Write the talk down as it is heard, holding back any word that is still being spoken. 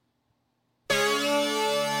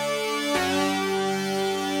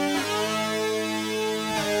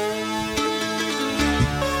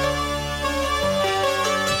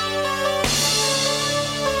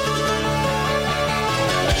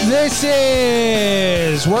This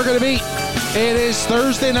is We're Gonna Beat. It is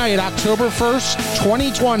Thursday night, October 1st,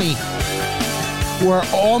 2020. We're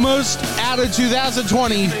almost out of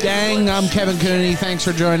 2020. Dang, I'm Kevin Cooney. Thanks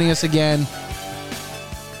for joining us again.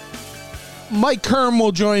 Mike Kern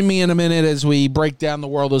will join me in a minute as we break down the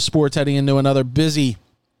world of sports heading into another busy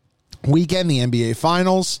weekend. The NBA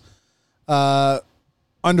Finals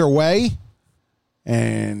underway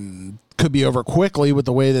and could be over quickly with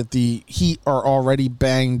the way that the Heat are already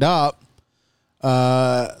banged up.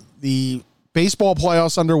 The baseball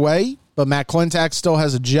playoffs underway, but Matt Klentak still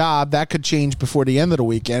has a job. That could change before the end of the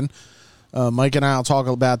weekend. Mike and I will talk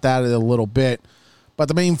about that in a little bit. But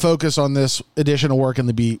the main focus on this edition of Work in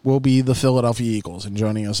the Beat will be the Philadelphia Eagles. And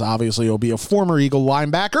joining us, obviously, will be a former Eagle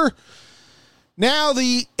linebacker. Now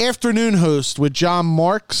the afternoon host with John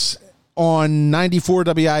Marks on 94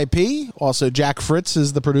 WIP. Also, Jack Fritz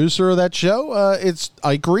is the producer of that show. It's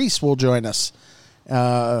Ike Reese will join us.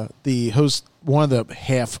 The host, one of the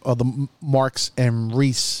half of the Marks and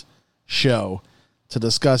Reese show, to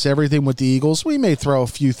discuss everything with the Eagles. We may throw a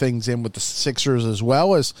few things in with the Sixers as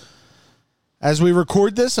well. As we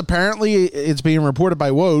record this, apparently it's being reported by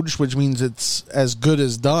Woj, which means it's as good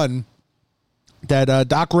as done, that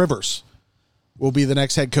Doc Rivers will be the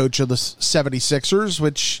next head coach of the 76ers,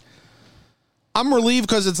 which I'm relieved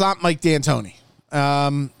because it's not Mike D'Antoni.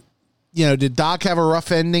 Did Doc have a rough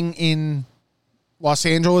ending in Los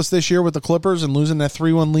Angeles this year with the Clippers and losing that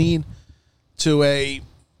 3-1 lead to a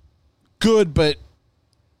good but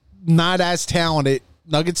not as talented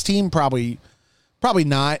Nuggets team? Probably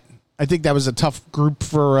not. I think that was a tough group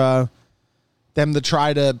for them to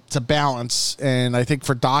try to balance. And I think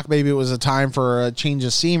for Doc, maybe it was a time for a change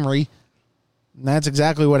of scenery. And that's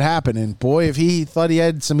exactly what happened. And boy, if he thought he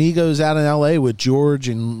had some egos out in L.A. with George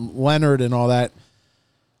and Leonard and all that,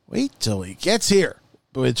 wait till he gets here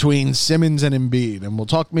between Simmons and Embiid. And we'll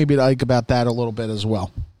talk maybe to Ike about that a little bit as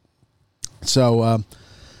well. So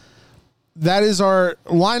that is our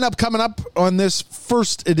lineup coming up on this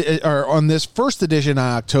first edition of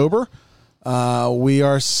October. We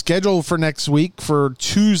are scheduled for next week for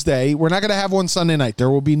Tuesday. We're not going to have one Sunday night. There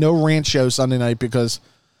will be no rant show Sunday night because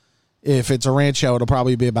if it's a rant show, it'll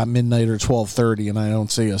probably be about midnight or 12:30, and I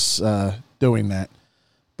don't see us doing that.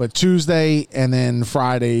 But Tuesday and then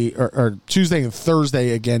Friday, or Tuesday and Thursday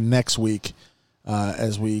again next week,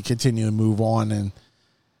 as we continue to move on, and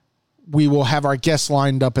we will have our guests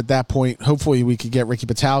lined up at that point. Hopefully, we could get Ricky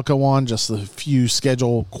Patalco on. Just a few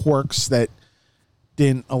schedule quirks that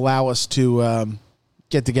didn't allow us to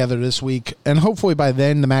get together this week, and hopefully by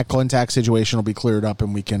then the Matt Klentak situation will be cleared up,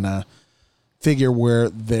 and we can figure where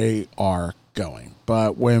they are going.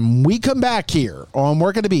 But when we come back here on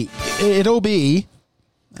Work at the Beat, it'll be,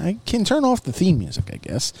 I can turn off the theme music, I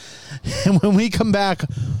guess. And when we come back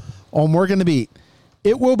on Work at the Beat,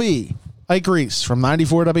 it will be Ike Reese from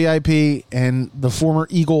 94 WIP and the former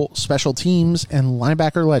Eagle special teams and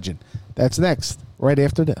linebacker legend. That's next, right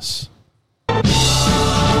after this.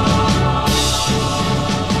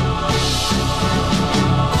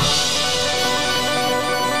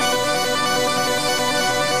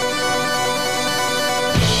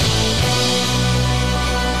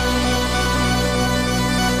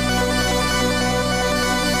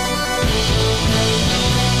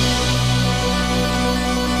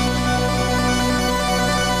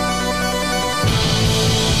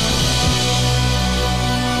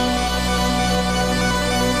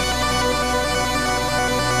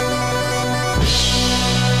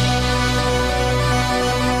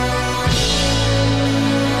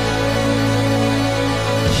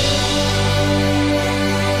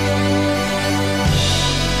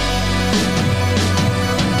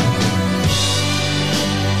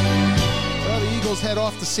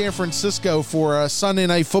 San Francisco for a Sunday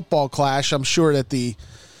night football clash. I'm sure that the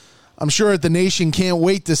nation can't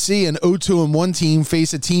wait to see an 0-2-1 team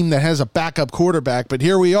face a team that has a backup quarterback. But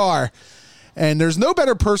here we are, and there's no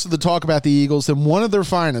better person to talk about the Eagles than one of their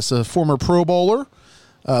finest, a former Pro Bowler,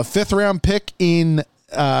 a fifth-round pick in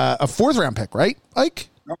a fourth-round pick, right, Ike?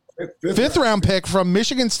 No, fifth-round pick from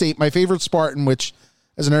Michigan State, my favorite Spartan, which,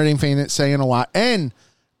 as an Notre Dame fan, it's saying a lot, and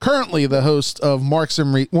currently the host of Marks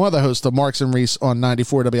and Reese, one of the hosts of Marks and Reese on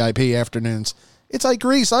 94 WIP afternoons. It's Ike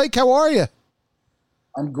Reese. Ike, how are you?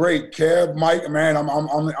 I'm great, Kev, Mike, man.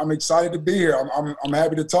 I'm excited to be here. I'm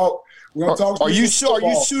happy to talk. We're gonna talk. Are you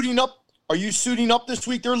suiting up? Are you suiting up this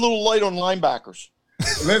week? They're a little light on linebackers.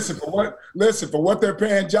 Listen for what they're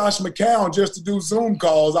paying Josh McCown just to do Zoom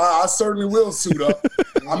calls. I certainly will suit up.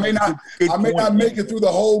 I may not make it through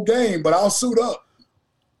the whole game, but I'll suit up.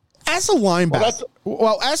 As a linebacker,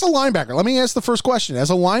 as a linebacker, let me ask the first question. As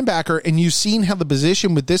a linebacker, and you've seen how the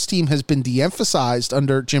position with this team has been de-emphasized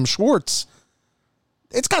under Jim Schwartz,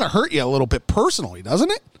 it's got to hurt you a little bit personally,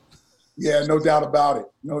 doesn't it? Yeah, no doubt about it.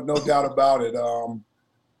 No doubt about it.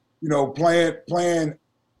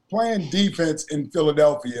 Playing defense in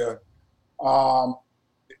Philadelphia,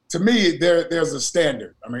 to me, there's a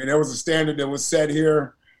standard. I mean, there was a standard that was set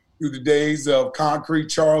here through the days of Concrete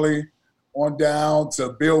Charlie on down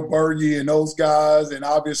to Bill Berge and those guys, and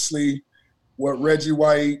obviously what Reggie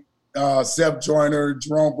White, Seth Joyner,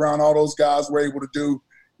 Jerome Brown, all those guys were able to do,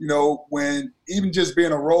 when even just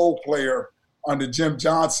being a role player under Jim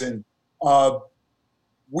Johnson,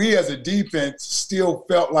 we as a defense still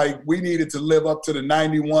felt like we needed to live up to the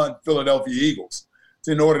 91 Philadelphia Eagles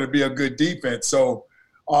in order to be a good defense. So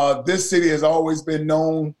this city has always been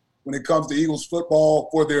known when it comes to Eagles football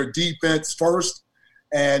for their defense first.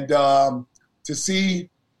 And to see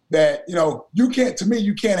that, you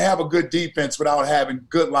can't have a good defense without having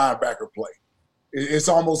good linebacker play. It's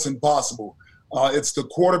almost impossible. It's the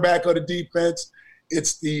quarterback of the defense.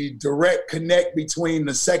 It's the direct connect between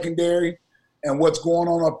the secondary and what's going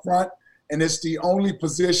on up front. And it's the only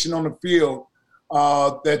position on the field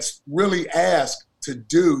that's really asked to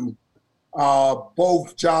do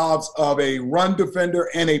both jobs of a run defender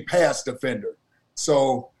and a pass defender.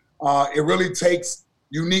 So it really takes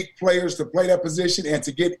unique players to play that position, and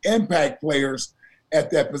to get impact players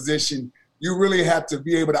at that position, you really have to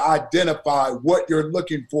be able to identify what you're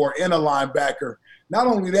looking for in a linebacker. Not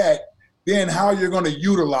only that, then how you're going to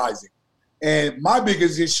utilize it. And my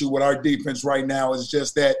biggest issue with our defense right now is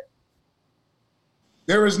just that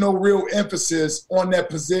there is no real emphasis on that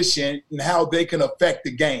position and how they can affect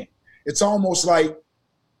the game. It's almost like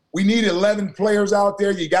we need 11 players out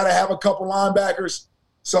there. You got to have a couple linebackers.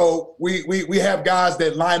 So we have guys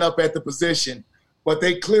that line up at the position, but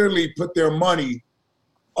they clearly put their money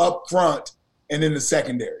up front and in the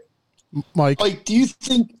secondary. Mike, do you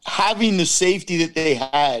think having the safety that they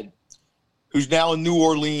had, who's now in New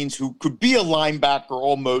Orleans, who could be a linebacker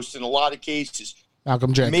almost in a lot of cases,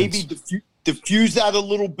 Malcolm Jenkins, maybe diffuse that a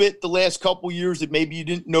little bit the last couple of years, that maybe you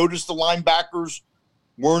didn't notice the linebackers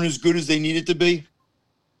weren't as good as they needed to be?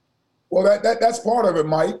 Well, that's part of it,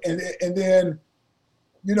 Mike. And then,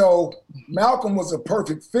 Malcolm was a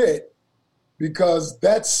perfect fit because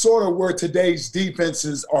that's sort of where today's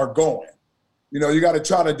defenses are going. You got to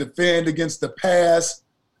try to defend against the pass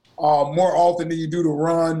more often than you do the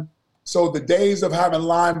run. So the days of having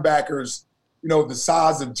linebackers, the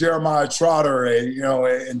size of Jeremiah Trotter,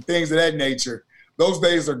 and things of that nature, those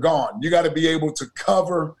days are gone. You got to be able to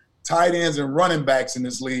cover tight ends and running backs in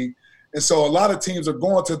this league. And so a lot of teams are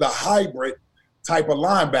going to the hybrid type of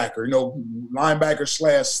linebacker,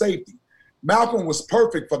 linebacker / safety. Malcolm was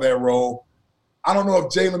perfect for that role. I don't know if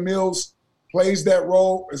Jalen Mills plays that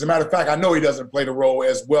role. As a matter of fact, I know he doesn't play the role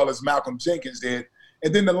as well as Malcolm Jenkins did.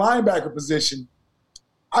 And then the linebacker position,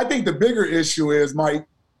 I think the bigger issue is, Mike,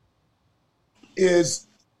 is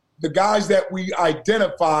the guys that we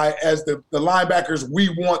identify as the linebackers we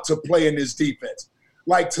want to play in this defense.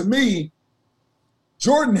 Like, to me,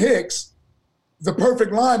 Jordan Hicks, the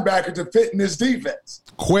perfect linebacker to fit in this defense.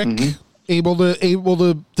 Quick, able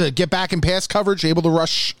to get back in pass coverage, able to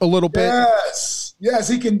rush a little bit. Yes,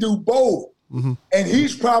 he can do both. Mm-hmm. And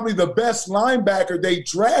he's probably the best linebacker they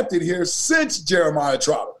drafted here since Jeremiah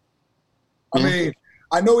Trotter. I mean,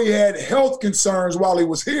 I know he had health concerns while he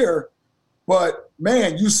was here, but,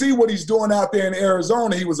 man, you see what he's doing out there in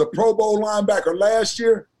Arizona. He was a Pro Bowl linebacker last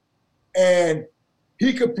year, and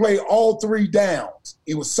he could play all three downs.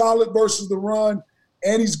 He was solid versus the run,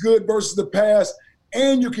 and he's good versus the pass,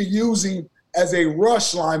 and you can use him as a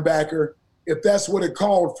rush linebacker if that's what it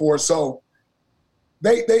called for. So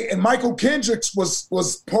they and Michael Kendricks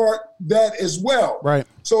was part that as well. Right.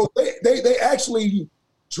 So they actually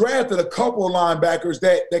drafted a couple of linebackers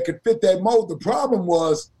that could fit that mold. The problem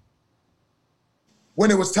was when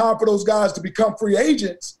it was time for those guys to become free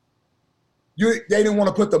agents, they didn't want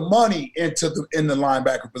to put the money in the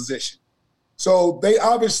linebacker position. So they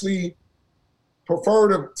obviously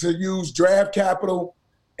prefer to use draft capital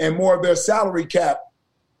and more of their salary cap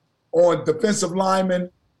on defensive linemen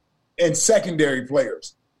and secondary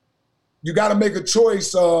players. You got to make a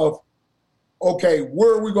choice of, okay,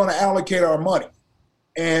 where are we going to allocate our money?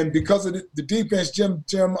 And because of the defense Jim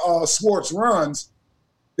Schwartz runs,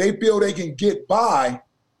 they feel they can get by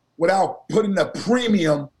without putting a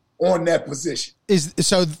premium on that position.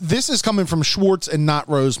 So this is coming from Schwartz and not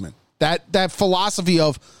Roseman. That philosophy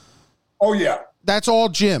of, oh yeah, that's all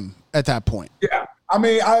Jim at that point. Yeah, I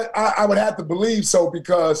mean, I would have to believe so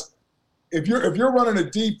because if you're running a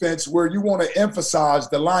defense where you want to emphasize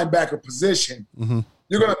the linebacker position,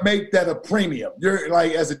 you're going to make that a premium. You're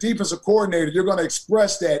like, as a defensive coordinator, you're going to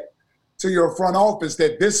express that to your front office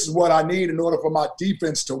that this is what I need in order for my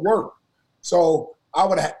defense to work. So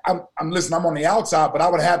I'm on the outside, but I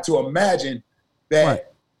would have to imagine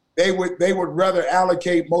that they would rather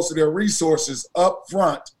allocate most of their resources up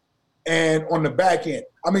front and on the back end.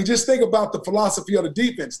 I mean, just think about the philosophy of the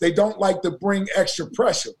defense. They don't like to bring extra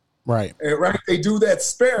pressure. Right. They do that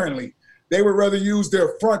sparingly. They would rather use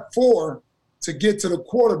their front four to get to the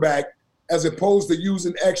quarterback as opposed to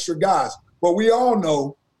using extra guys. But we all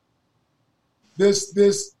know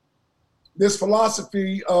this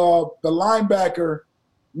philosophy of the linebacker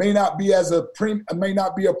may not be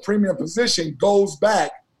a premium position goes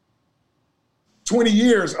back 20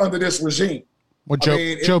 years under this regime. Well,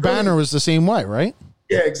 Joe Banner was the same way, right?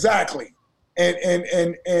 Yeah, exactly.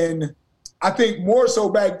 And I think more so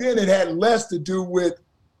back then it had less to do with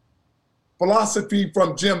philosophy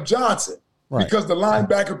from Jim Johnson, because the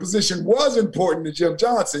linebacker position was important to Jim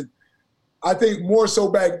Johnson. I think more so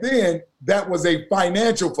back then that was a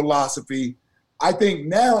financial philosophy. I think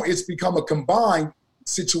now it's become a combined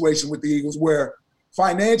situation with the Eagles where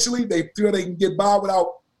financially they feel they can get by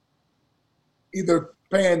without either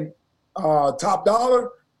paying top dollar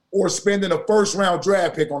or spending a first-round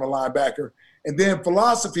draft pick on a linebacker. And then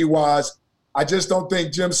philosophy-wise, I just don't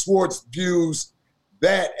think Jim Schwartz views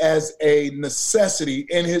that as a necessity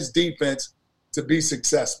in his defense to be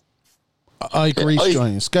successful. Ike Reese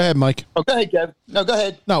joining us. Go ahead, Mike. Oh, go ahead, Kevin. No, go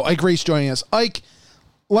ahead. No, Ike Reese joining us. Ike,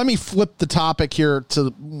 let me flip the topic here to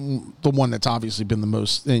the one that's obviously been the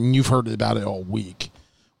most, and you've heard about it all week,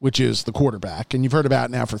 which is the quarterback. And you've heard about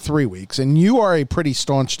it now for 3 weeks. And you are a pretty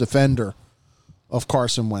staunch defender of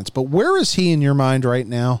Carson Wentz. But where is he in your mind right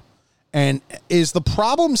now? And is the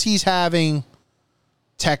problems he's having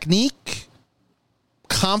technique,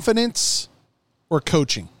 confidence, or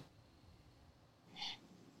coaching?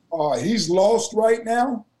 He's lost right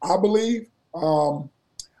now, I believe.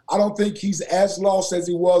 I don't think he's as lost as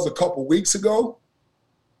he was a couple weeks ago.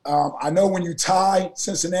 I know when you tie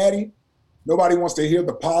Cincinnati, nobody wants to hear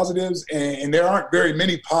the positives, and there aren't very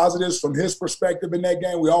many positives from his perspective in that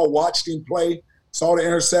game. We all watched him play, saw the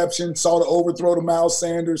interception, saw the overthrow to Miles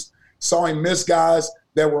Sanders, saw him miss guys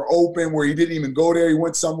that were open where he didn't even go there. He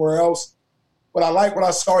went somewhere else. But I like what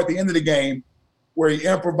I saw at the end of the game where he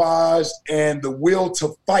improvised and the will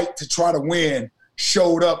to fight to try to win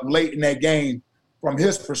showed up late in that game from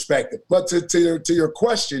his perspective. But to your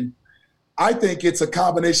question, I think it's a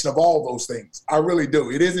combination of all those things. I really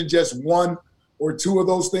do. It isn't just one or two of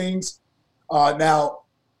those things. Now,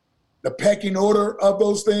 the pecking order of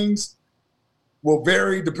those things will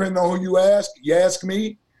vary depending on who you ask. You ask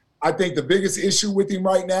me, I think the biggest issue with him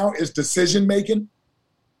right now is decision-making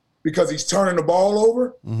because he's turning the ball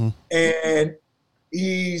over and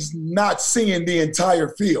he's not seeing the entire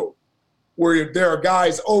field where there are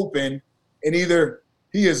guys open and either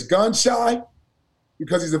he is gun-shy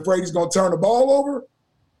because he's afraid he's going to turn the ball over,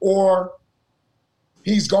 or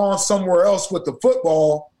he's gone somewhere else with the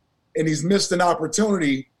football and he's missed an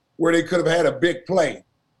opportunity where they could have had a big play.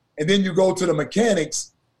 And then you go to the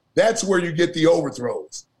mechanics, that's where you get the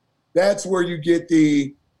overthrows. That's where you get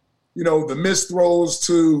the missed throws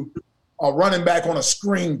to a running back on a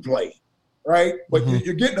screen play, right? But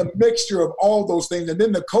you're getting a mixture of all those things. And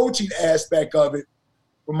then the coaching aspect of it,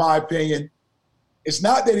 from my opinion, it's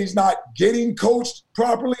not that he's not getting coached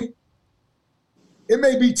properly. It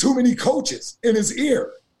may be too many coaches in his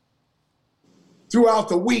ear throughout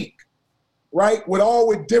the week, right?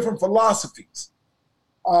 With different philosophies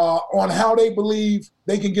on how they believe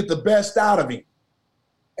they can get the best out of him.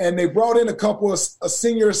 And they brought in a couple of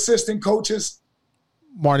senior assistant coaches.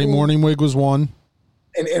 Marty Morningwig was one.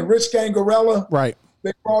 And Rich Gangarella. Right.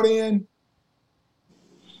 They brought in.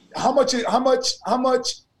 How much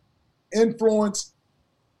influence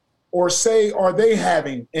or say are they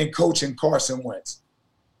having in coaching Carson Wentz?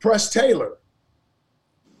 Press Taylor.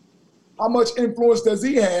 How much influence does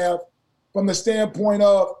he have from the standpoint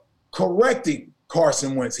of correcting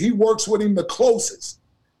Carson Wentz? He works with him the closest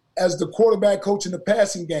as the quarterback coach and the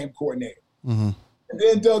passing game coordinator. And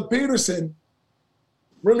then Doug Peterson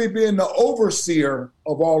really being the overseer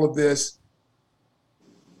of all of this.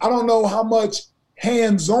 I don't know how much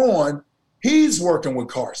hands-on he's working with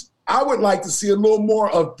Carson. I would like to see a little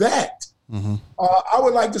more of that. I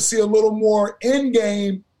would like to see a little more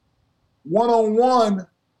in-game, one-on-one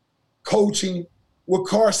coaching with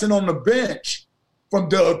Carson on the bench from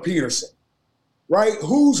Doug Peterson, right?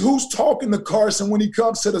 Who's talking to Carson when he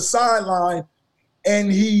comes to the sideline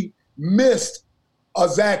and he missed a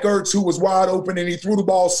Zach Ertz who was wide open and he threw the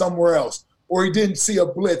ball somewhere else, or he didn't see a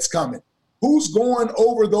blitz coming? Who's going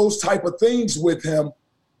over those type of things with him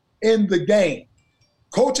in the game?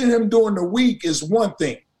 Coaching him during the week is one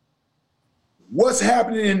thing. What's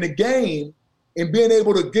happening in the game and being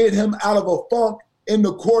able to get him out of a funk in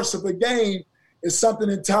the course of a game is something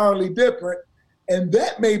entirely different. And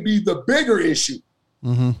that may be the bigger issue,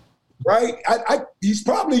 right? He's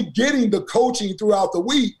probably getting the coaching throughout the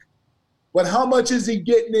week, but how much is he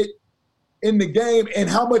getting it in the game, and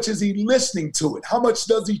how much is he listening to it? How much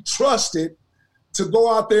does he trust it to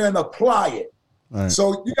go out there and apply it? Right.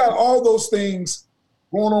 So you got all those things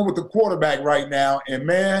going on with the quarterback right now. And,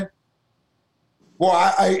 man,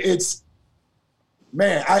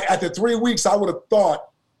 after 3 weeks, I would have thought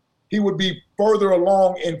he would be further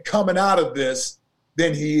along in coming out of this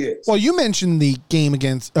than he is. Well, you mentioned the game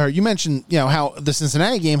how the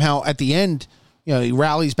Cincinnati game, how at the end, he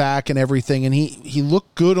rallies back and everything, and he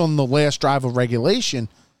looked good on the last drive of regulation.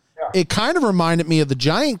 Yeah. It kind of reminded me of the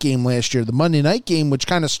Giant game last year, the Monday night game, which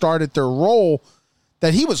kind of started their roll,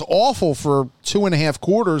 that he was awful for 2.5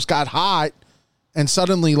 quarters, got hot, and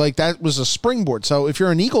suddenly, that was a springboard. So if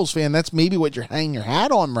you're an Eagles fan, that's maybe what you're hanging your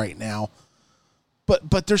hat on right now.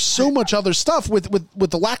 But there's so much other stuff with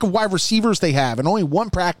the lack of wide receivers they have and only one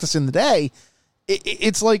practice in the day.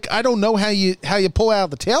 It's like I don't know how you pull out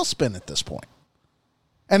of the tailspin at this point.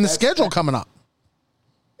 And the schedule coming up.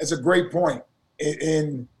 It's a great point.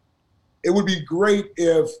 And it would be great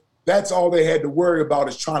if that's all they had to worry about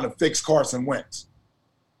is trying to fix Carson Wentz.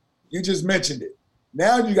 You just mentioned it.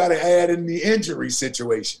 Now you got to add in the injury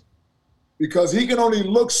situation because he can only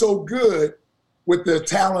look so good with the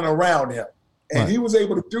talent around him. And He was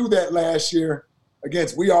able to do that last year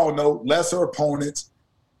against, we all know, lesser opponents,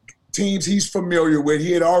 teams he's familiar with,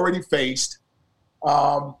 he had already faced.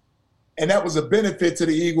 And that was a benefit to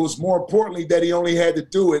the Eagles. More importantly, that he only had to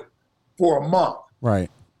do it for a month. Right.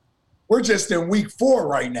 We're just in week 4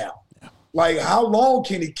 right now. Yeah. How long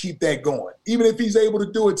can he keep that going? Even if he's able to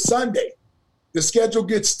do it Sunday, the schedule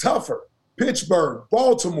gets tougher. Pittsburgh,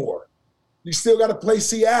 Baltimore. You still got to play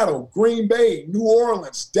Seattle, Green Bay, New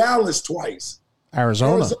Orleans, Dallas twice.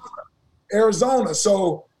 Arizona.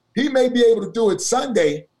 So he may be able to do it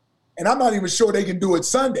Sunday, and I'm not even sure they can do it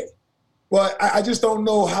Sunday. But I just don't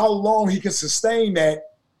know how long he can sustain that.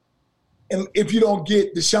 And if you don't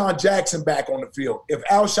get Deshaun Jackson back on the field, if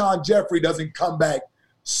Alshon Jeffrey doesn't come back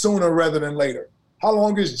sooner rather than later, how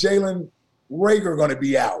long is Jalen Reagor going to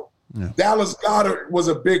be out? Yeah. Dallas Goedert was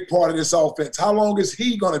a big part of this offense. How long is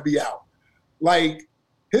he going to be out?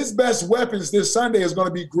 His best weapons this Sunday is going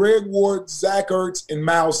to be Greg Ward, Zach Ertz, and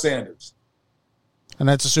Miles Sanders. And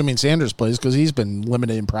that's assuming Sanders plays because he's been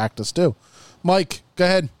limited in practice too. Mike, go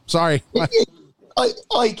ahead. Sorry.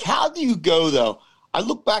 How do you go, though? I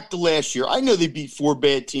look back to last year. I know they beat 4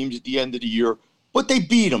 bad teams at the end of the year, but they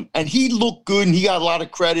beat them. And he looked good, and he got a lot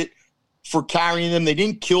of credit for carrying them. They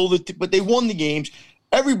didn't kill but they won the games.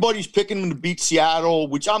 Everybody's picking him to beat Seattle,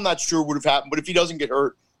 which I'm not sure would have happened, but if he doesn't get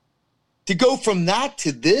hurt. To go from that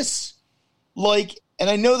to this, and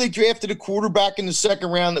I know they drafted a quarterback in the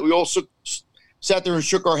second round that we also sat there and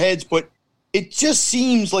shook our heads, but it just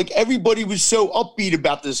seems like everybody was so upbeat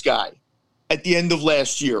about this guy at the end of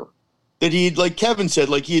last year that he had, like Kevin said,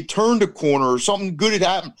 he had turned a corner or something good had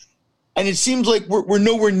happened. And it seems like we're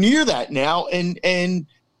nowhere near that now. And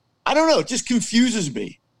I don't know, it just confuses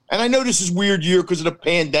me. And I know this is a weird year because of the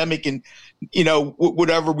pandemic and,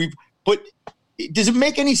 whatever but does it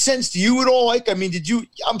make any sense to you at all?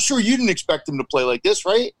 I'm sure you didn't expect him to play like this,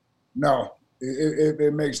 right? No,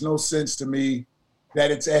 it makes no sense to me that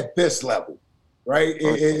it's at this level, right?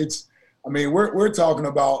 We're talking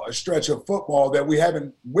about a stretch of football that we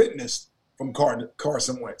haven't witnessed from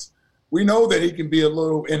Carson Wentz. We know that he can be a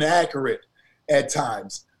little inaccurate at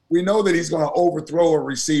times. We know that he's going to overthrow a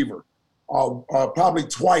receiver probably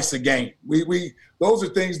twice a game. Those are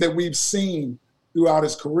things that we've seen throughout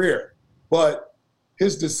his career. But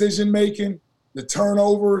his decision-making, the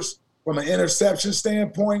turnovers from an interception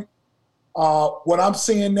standpoint, what I'm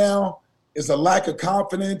seeing now is a lack of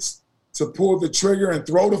confidence to pull the trigger and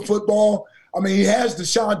throw the football. He has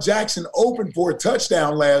Deshaun Jackson open for a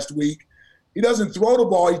touchdown last week. He doesn't throw the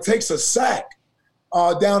ball. He takes a sack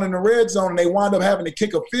down in the red zone, and they wind up having to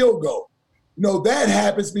kick a field goal. That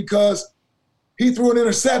happens because he threw an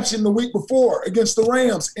interception the week before against the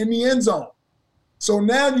Rams in the end zone. So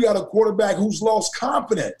now you got a quarterback who's lost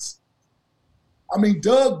confidence.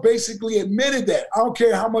 Doug basically admitted that. I don't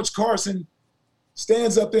care how much Carson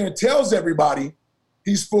stands up there and tells everybody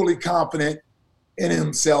he's fully confident in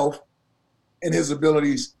himself and his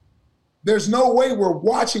abilities. There's no way we're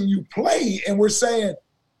watching you play and we're saying,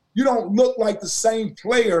 you don't look like the same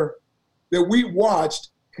player that we watched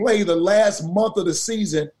play the last month of the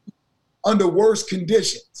season under worse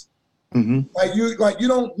conditions. Mm-hmm. Like you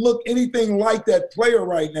don't look anything like that player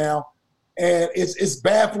right now. And it's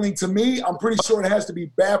baffling to me. I'm pretty sure it has to be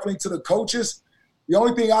baffling to the coaches. The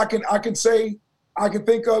only thing I can say, I can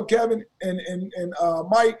think of, Kevin and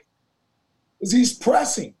Mike, is he's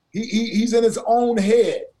pressing. He's in his own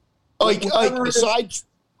head. Like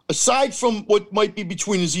aside from what might be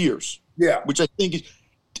between his ears, yeah, which I think is,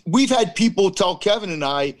 we've had people tell Kevin and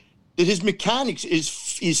I that his mechanics,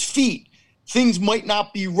 his feet, things might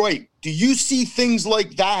not be right. Do you see things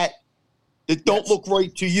like that don't look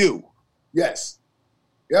right to you? Yes.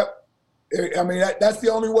 Yep. I mean, that's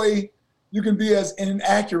the only way you can be as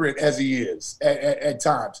inaccurate as he is at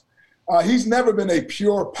times. He's never been a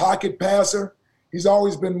pure pocket passer. He's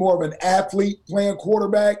always been more of an athlete playing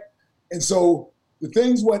quarterback. And so the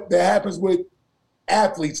things that happens with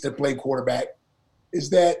athletes that play quarterback is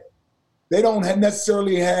that they don't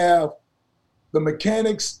necessarily have the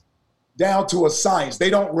mechanics down to a science. They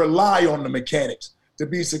don't rely on the mechanics to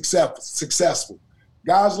be successful.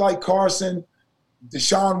 Guys like Carson,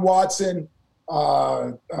 Deshaun Watson,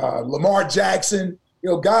 Lamar Jackson,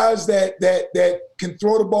 guys that can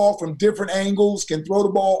throw the ball from different angles, can throw the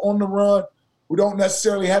ball on the run, who don't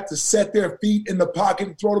necessarily have to set their feet in the pocket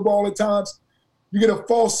and throw the ball at times. You get a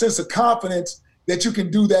false sense of confidence that you can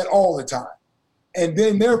do that all the time. And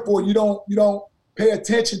then therefore you don't pay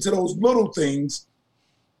attention to those little things.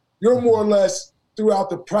 You're more or less throughout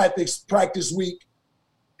the practice week.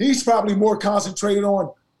 He's probably more concentrated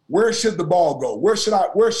on where should the ball go? Where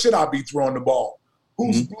should I be throwing the ball?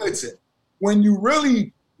 Who's blitzing? When you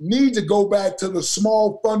really need to go back to the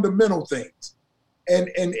small fundamental things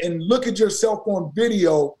and look at yourself on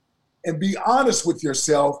video and be honest with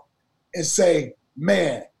yourself and say,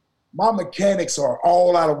 man, my mechanics are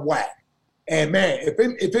all out of whack. And man,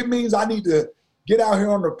 if it means I need to get out here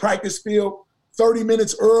on the practice field 30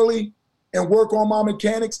 minutes early and work on my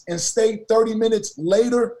mechanics and stay 30 minutes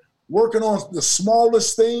later working on the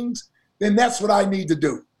smallest things, then that's what I need to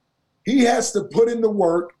do. He has to put in the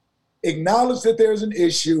work, acknowledge that there's an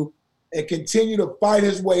issue, and continue to fight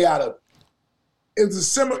his way out of it. It was a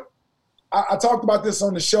similar – I talked about this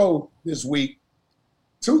on the show this week.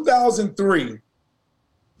 2003,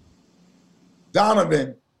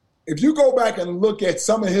 Donovan, if you go back and look at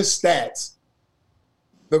some of his stats,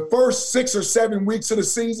 the first 6 or 7 weeks of the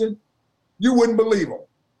season, you wouldn't believe him.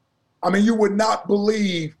 I mean, you would not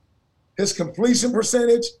believe his completion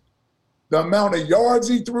percentage, the amount of yards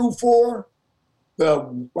he threw for, the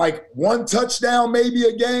one touchdown maybe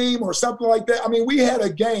a game or something like that. I mean, we had a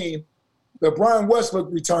game that Brian Westbrook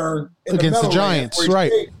returned against the Giants,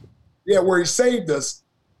 right? Where he saved us.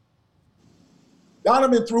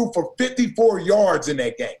 Donovan threw for 54 yards in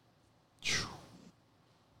that game.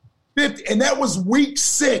 50, and that was week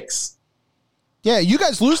 6. Yeah, you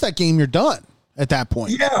guys lose that game, you're done at that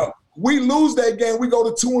point. Yeah, we lose that game, we go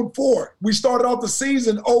to 2-4. We started off the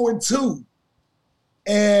season 0-2.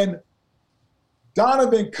 And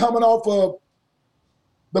Donovan coming off of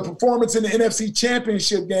the performance in the NFC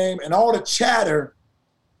Championship game and all the chatter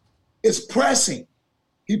is pressing.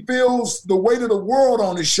 He feels the weight of the world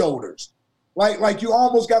on his shoulders. Like you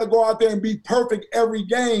almost got to go out there and be perfect every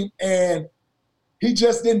game, and he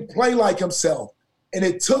just didn't play like himself. And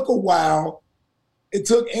it took a while. It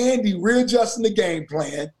took Andy readjusting the game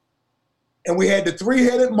plan, and we had the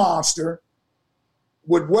three-headed monster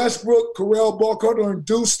with Westbrook, Correll Burkhardt, and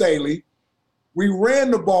Deuce Staley. We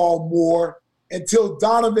ran the ball more until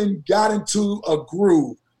Donovan got into a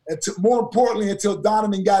groove. And more importantly, until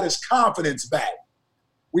Donovan got his confidence back.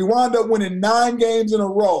 We wound up winning 9 games in a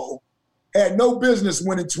row, had no business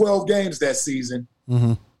winning 12 games that season.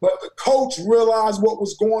 Mm-hmm. But the coach realized what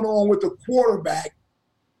was going on with the quarterback,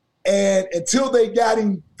 and until they got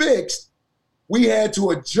him fixed, we had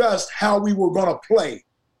to adjust how we were going to play.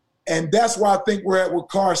 And that's where I think we're at with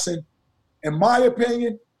Carson. In my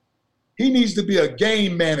opinion, he needs to be a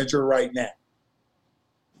game manager right now.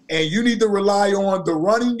 And you need to rely on the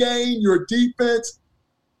running game, your defense,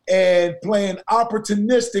 and playing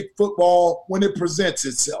opportunistic football when it presents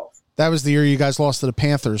itself. That was the year you guys lost to the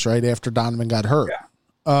Panthers, right, after Donovan got hurt.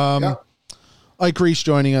 Yeah. Ike Reese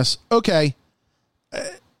joining us. Okay.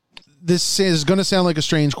 This is going to sound like a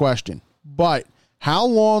strange question, but how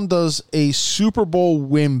long does a Super Bowl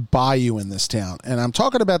win buy you in this town? And I'm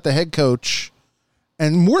talking about the head coach,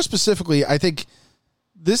 and more specifically, I think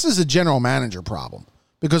this is a general manager problem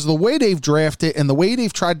because of the way they've drafted and the way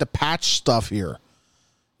they've tried to patch stuff here.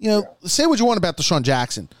 Say what you want about Deshaun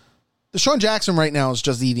Jackson. Deshaun Jackson right now is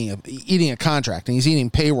just eating a contract, and he's eating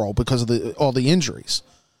payroll because of all the injuries.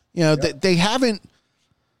 You know, they haven't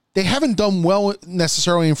done well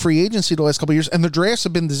necessarily in free agency the last couple of years, and the drafts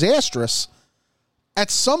have been disastrous. At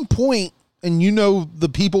some point, and you know the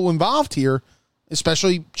people involved here,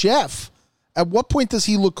 especially Jeff, at what point does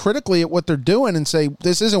he look critically at what they're doing and say,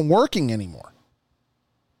 this isn't working anymore?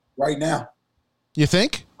 Right now. You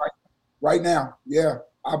think? Right now, yeah,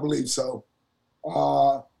 I believe so.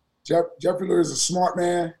 Jeffrey Lurie is a smart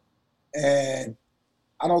man, and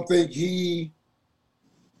I don't think he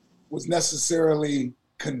was necessarily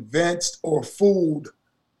convinced or fooled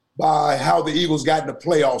by how the Eagles got in the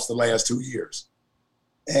playoffs the last 2 years.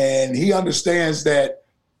 And he understands that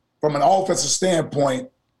from an offensive standpoint,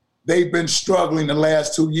 they've been struggling the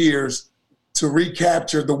last 2 years to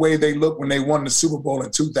recapture the way they looked when they won the Super Bowl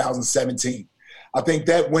in 2017. I think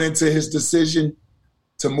that went into his decision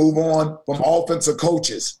to move on from offensive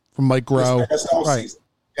coaches. From Mike Groh. Right.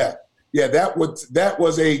 Yeah, that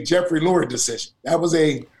was a Jeffrey Lurie decision. That was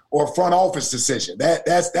a front office decision.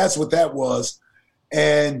 That's what that was.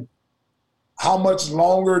 And how much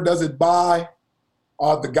longer does it buy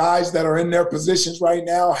the guys that are in their positions right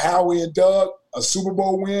now, Howie and Doug, a Super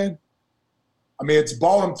Bowl win? I mean, it's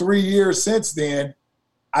bought them 3 years since then.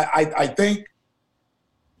 I think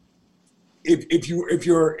if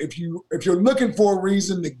you're looking for a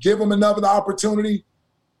reason to give them another opportunity,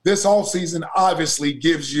 this offseason obviously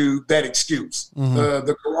gives you that excuse. Mm-hmm.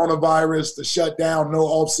 The coronavirus, the shutdown, no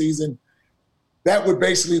offseason, that would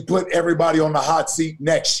basically put everybody on the hot seat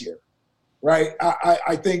next year, right?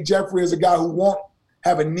 I think Jeffrey is a guy who won't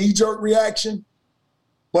have a knee-jerk reaction,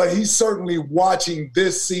 but he's certainly watching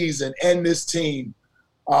this season and this team,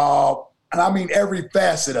 and I mean every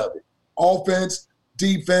facet of it: offense,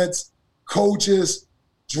 defense, coaches,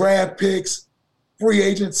 draft picks, free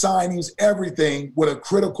agent signings, everything with a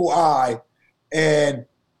critical eye. And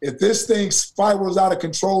if this thing spirals out of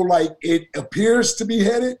control like it appears to be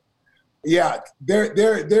headed, yeah,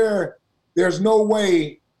 there's no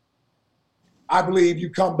way I believe you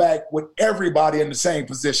come back with everybody in the same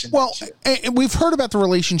position. Well, and we've heard about the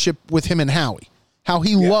relationship with him and Howie, how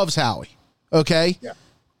he loves Howie, okay? Yeah.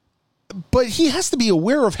 But he has to be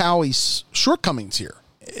aware of Howie's shortcomings here.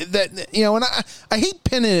 That, you know, and I hate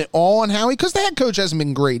pinning it all on Howie because the head coach hasn't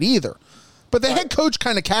been great either. But the head coach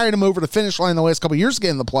kind of carried him over the finish line the last couple of years to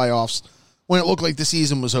get in the playoffs when it looked like the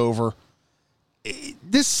season was over.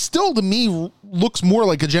 This still, to me, looks more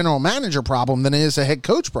like a general manager problem than it is a head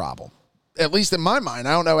coach problem, at least in my mind.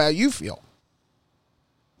 I don't know how you feel.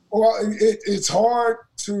 Well, it's hard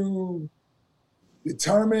to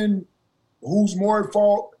determine who's more at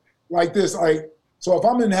fault like this. So if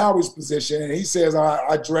I'm in Howie's position and he says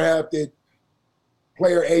I drafted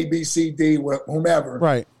player A, B, C, D, whomever,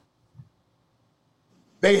 right?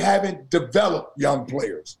 They haven't developed young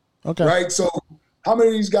players, okay? Right. So how many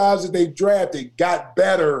of these guys that they've drafted got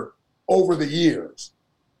better over the years?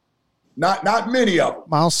 Not many of them.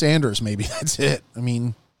 Miles Sanders, maybe that's it. I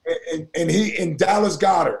mean, and Dallas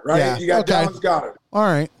Goedert, right? Yeah, You got Dallas Goedert. All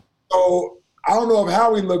right. So I don't know if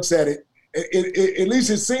Howie looks at it. At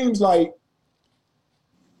least it seems like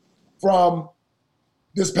from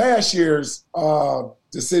this past year's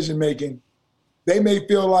decision making, they may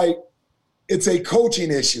feel like it's a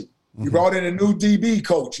coaching issue. You brought in a new DB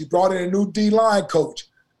coach, you brought in a new D-line coach,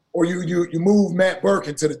 or you moved Matt Burke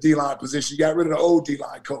into the D-line position. You got rid of the old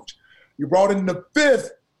D-line coach. You brought in the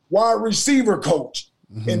fifth wide receiver coach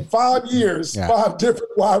in 5 years, 5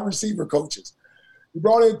 different wide receiver coaches. You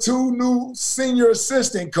brought in 2 new senior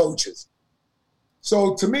assistant coaches.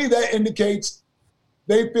 So to me, that indicates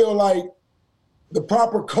they feel like the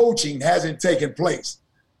proper coaching hasn't taken place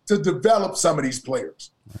to develop some of these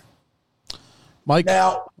players. Mike?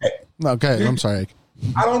 Now, okay, I'm sorry.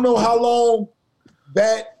 I don't know how long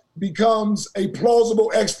that becomes a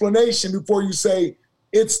plausible explanation before you say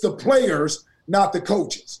it's the players, not the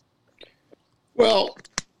coaches. Well,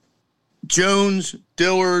 Jones,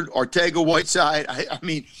 Dillard, Ortega-Whiteside. I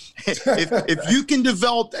mean, if you can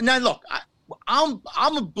develop – now, look, I'm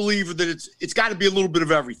a believer that it's got to be a little bit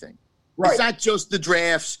of everything. Right. It's not just the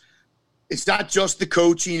drafts. It's not just the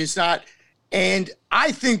coaching. It's not – and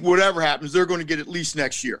I think whatever happens, they're going to get at least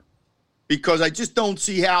next year because I just don't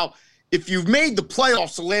see how – if you've made the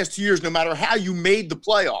playoffs the last 2 years, no matter how you made the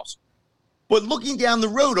playoffs, but looking down the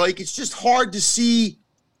road, like, it's just hard to see,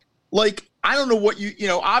 like, I don't know what you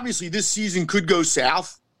know, obviously this season could go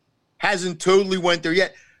south, hasn't totally went there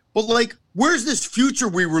yet, but, like, where's this future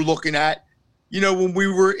we were looking at, you know, when we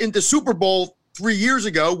were in the Super Bowl 3 years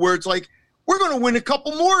ago, where it's like, we're going to win a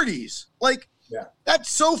couple more of these. Like, that's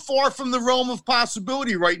so far from the realm of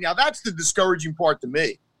possibility right now. That's the discouraging part to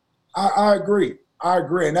me. I agree.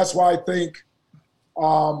 And that's why I think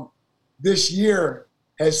this year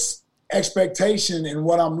has expectation and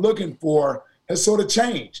what I'm looking for has sort of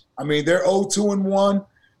changed. I mean, they're 0-2-1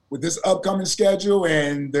 with this upcoming schedule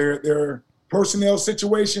and their personnel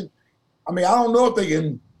situation. I mean, I don't know if they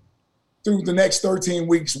can, through the next 13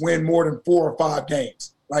 weeks, win more than 4 or 5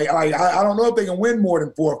 games. Like, I don't know if they can win more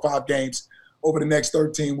than 4 or 5 games over the next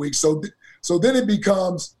 13 weeks. So then it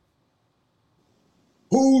becomes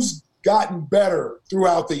who's gotten better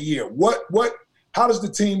throughout the year? How does the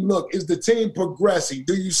team look? Is the team progressing?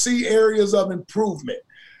 Do you see areas of improvement?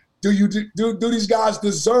 Do these guys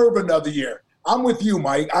deserve another year? I'm with you,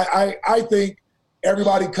 Mike. I think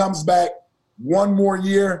everybody comes back one more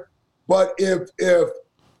year, but if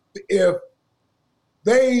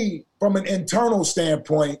they, from an internal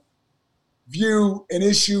standpoint, view an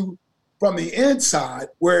issue from the inside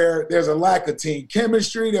where there's a lack of team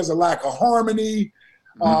chemistry, there's a lack of harmony,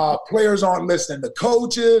 players aren't listening to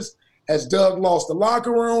coaches, has Doug lost the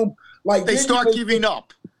locker room? Like they start giving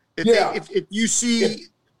up. If you see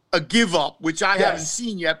a give up, which I haven't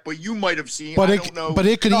seen yet, but you might have seen. But I don't know. But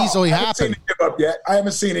it could easily happen. Seen it give up yet. I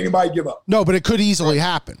haven't seen anybody give up. No, but it could easily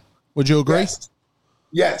happen. Would you agree?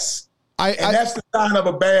 Yes. And that's the sign of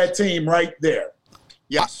a bad team right there.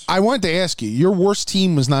 Yes. I wanted to ask you, your worst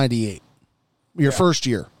team was 98, your first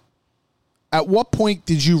year. At what point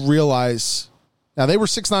did you realize, now they were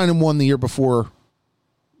 6-9-1 the year before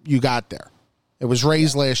you got there. It was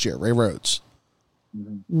Ray's last year, Ray Rhodes.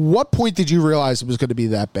 Mm-hmm. What point did you realize it was going to be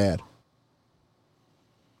that bad?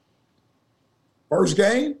 First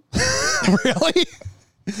game? Really?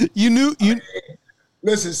 You knew you.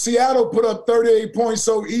 Listen, Seattle put up 38 points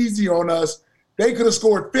so easy on us. They could have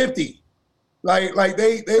scored 50. Like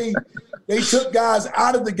they took guys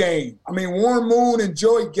out of the game. I mean, Warren Moon and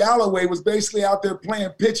Joey Galloway was basically out there playing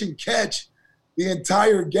pitch and catch the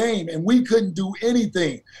entire game, and we couldn't do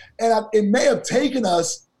anything. And it may have taken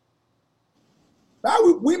us.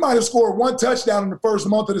 We might have scored 1 touchdown in the first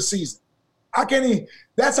month of the season. I can't even.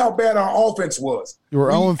 That's how bad our offense was. You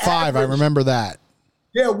were 0-5. I remember that.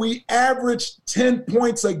 Yeah, we averaged 10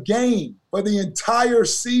 points a game for the entire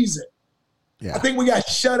season. Yeah. I think we got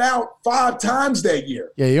shut out 5 times that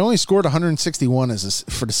year. Yeah, you only scored 161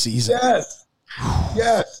 for the season. Yes.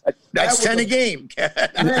 Yes. That's 10 a game.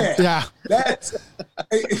 Man, yeah. That's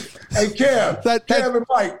hey Kev, Kev and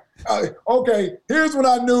Mike. Okay, here's what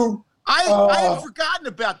I knew. I had forgotten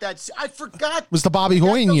about that. I forgot. It was the Bobby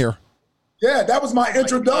Hoyne year. Yeah, that was my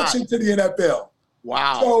introduction to the NFL.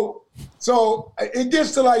 Wow. So it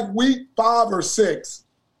gets to like week 5 or 6,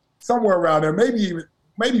 somewhere around there,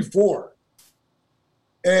 maybe 4.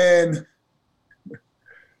 And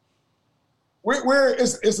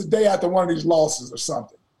it's a day after one of these losses or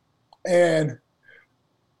something. And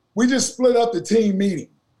we just split up the team meeting,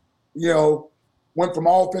 went from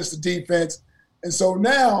offense to defense. And so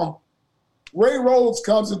now Ray Rhodes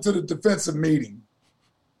comes into the defensive meeting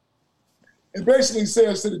and basically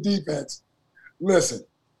says to the defense, listen.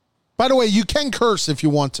 By the way, you can curse if you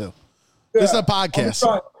want to. Yeah, this is a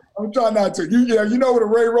podcast. I'm trying not to. You know what a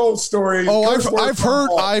Ray Rhodes story is.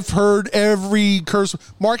 Oh, I've heard every curse.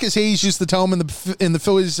 Marcus Hayes used to tell them in the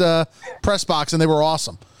Phillies press box, and they were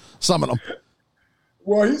awesome. Some of them.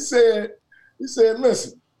 Well, he said,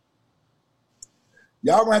 listen,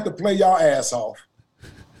 y'all gonna have to play y'all ass off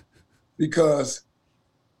because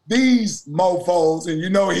these mofos, and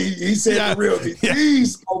he said the real thing. Yeah.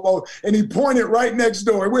 These mofos, and he pointed right next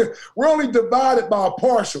door. We're only divided by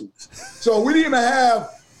partials, so we didn't even have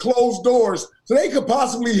closed doors, so they could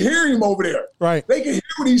possibly hear him over there. Right. They can hear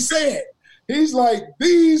what he's saying. He's like,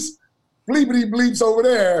 these bleepity bleeps over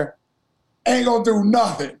there ain't gonna do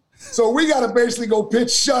nothing. So we gotta basically go pitch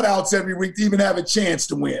shutouts every week to even have a chance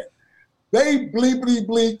to win. They bleepity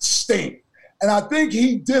bleep stink. And I think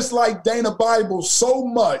he disliked Dana Bible so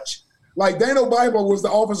much. Like Dana Bible was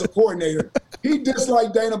the offensive coordinator. He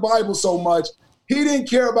disliked Dana Bible so much, he didn't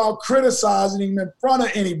care about criticizing him in front of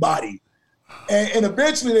anybody. And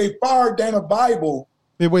eventually they fired Dana Bible.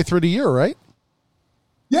 Midway through the year, right?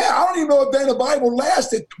 Yeah, I don't even know if Dana Bible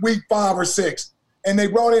lasted week 5 or 6. And they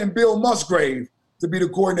brought in Bill Musgrave to be the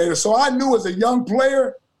coordinator. So I knew as a young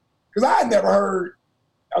player, because I had never heard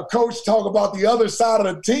a coach talk about the other side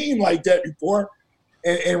of the team like that before.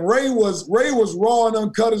 And Ray was raw and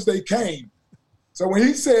uncut as they came. So when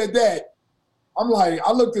he said that, I'm like,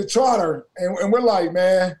 I looked at Trotter, and we're like,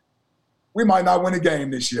 man, we might not win a game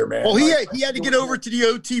this year, man. Well, he had to get over to the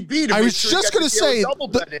OTB to I was just going to say,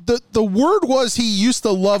 the word was he used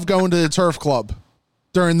to love going to the turf club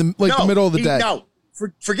during the middle of the day. No,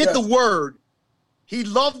 forget the word. He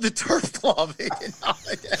loved the turf club.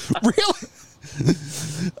 Really?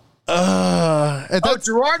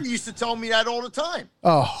 Girardi used to tell me that all the time.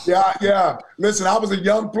 Oh, Yeah. Listen, I was a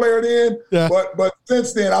young player then, but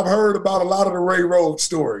since then I've heard about a lot of the Ray Rhodes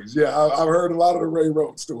stories. Yeah, I've heard a lot of the Ray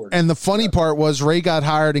Rhodes stories. and the funny part was Ray got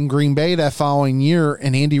hired in Green Bay that following year,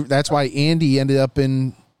 and that's why Andy ended up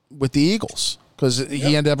with the Eagles, because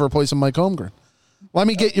he ended up replacing Mike Holmgren. Let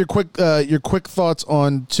me get your quick thoughts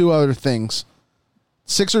on two other things.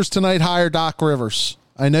 Sixers tonight hire Doc Rivers.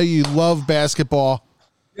 I know you love basketball.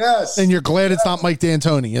 Yes. And you're glad it's not Mike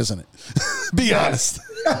D'Antoni, isn't it? Be honest.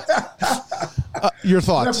 Your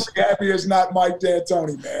thoughts? Definitely happy it's not Mike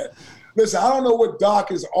D'Antoni, man. Listen, I don't know what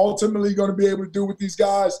Doc is ultimately going to be able to do with these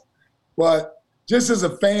guys, but just as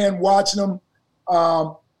a fan watching them,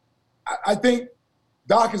 I think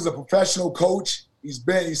Doc is a professional coach.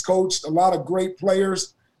 He's coached a lot of great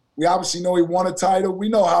players. We obviously know he won a title. We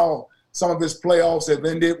know how some of his playoffs have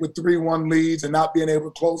ended with 3-1 leads and not being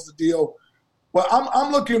able to close the deal. But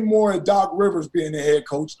I'm looking more at Doc Rivers being the head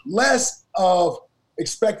coach, less of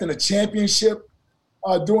expecting a championship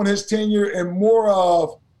during his tenure and more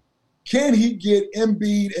of, can he get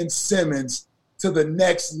Embiid and Simmons to the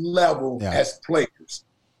next level as players?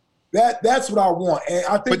 That's what I want. And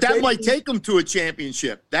I think but that might take them to a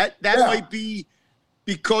championship. That might be,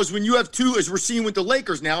 because when you have two, as we're seeing with the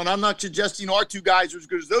Lakers now, and I'm not suggesting our two guys are as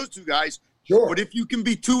good as those two guys, sure, but if you can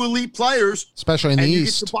be two elite players, especially in the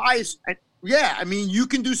East, you get the bias, you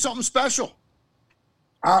can do something special.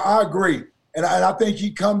 I agree. And I think he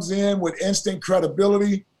comes in with instant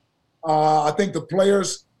credibility. I think the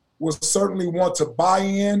players will certainly want to buy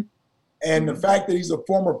in. And the fact that he's a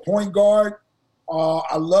former point guard,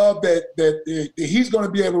 I love that he's going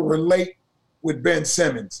to be able to relate with Ben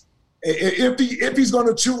Simmons if he's going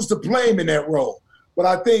to choose to play him in that role. But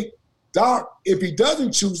I think Doc, if he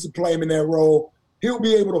doesn't choose to play him in that role, he'll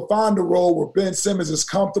be able to find a role where Ben Simmons is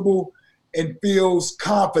comfortable and feels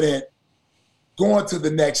confident going to the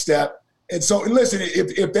next step. And so, listen,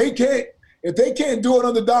 if they can't do it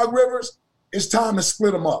under Doc Rivers, it's time to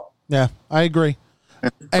split them up. Yeah, I agree.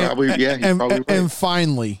 Probably and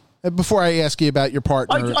finally, before I ask you about your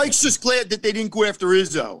partner, Ike's just glad that they didn't go after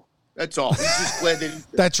Izzo. That's all. He's just glad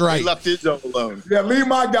That's right. They left Izzo alone. Yeah, leave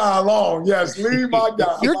my guy alone. Yes, leave my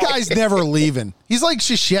guy Your guy's never leaving. He's like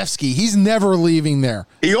Krzyzewski. He's never leaving there.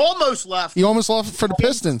 He almost left. He almost left for the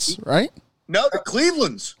Pistons, right? No, the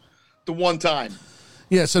Cleveland's the one time.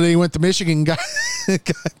 Yeah, so then he went to Michigan, got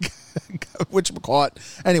whatchamacallit.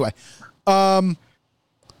 Anyway, are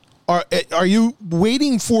you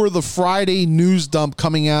waiting for the Friday news dump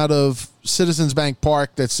coming out of Citizens Bank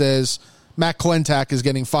Park that says Matt Klentak is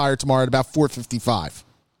getting fired tomorrow at about 4:55?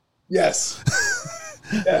 Yes.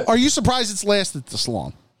 Are you surprised it's lasted this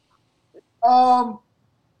long? I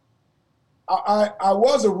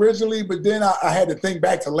was originally, but then I had to think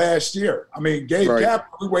back to last year. I mean, Gabe Kapler,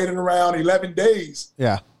 we waited around 11 days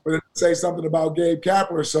for them to say something about Gabe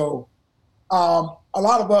Kapler. So a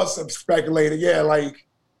lot of us have speculated,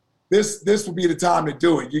 this will be the time to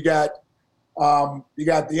do it. You got the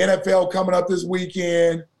NFL coming up this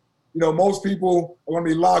weekend. You know, most people are going to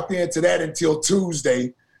be locked into that until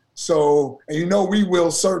Tuesday. So, and we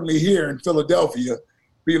will certainly here in Philadelphia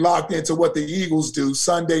be locked into what the Eagles do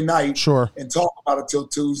Sunday night and talk about it till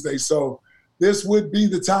Tuesday. So this would be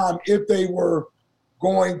the time if they were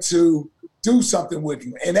going to do something with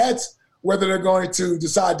him. And that's whether they're going to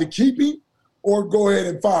decide to keep him or go ahead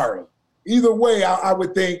and fire him. Either way, I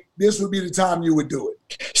would think this would be the time you would do it.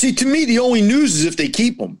 See, to me, the only news is if they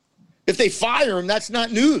keep him. If they fire him, that's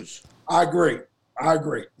not news. I agree.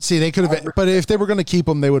 See, they could have, but if they were going to keep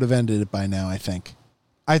him, they would have ended it by now, I think.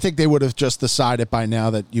 I think they would have just decided by now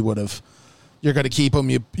that you're going to keep him.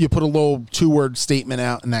 You put a little 2-word statement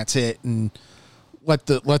out and that's it. And let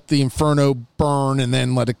the inferno burn and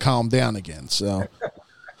then let it calm down again. So,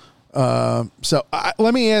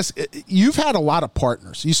 let me ask, you've had a lot of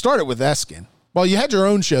partners. You started with Eskin. Well, you had your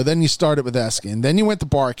own show, then you started with Eskin, then you went to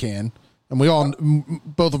Barkan, and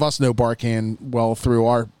both of us know Barkan well through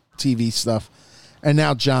our TV stuff. And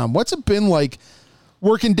now John, what's it been like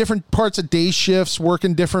working different parts of day shifts,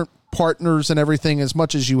 working different partners and everything as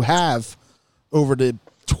much as you have over the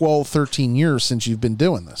 12, 13 years since you've been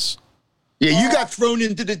doing this? Yeah, you got thrown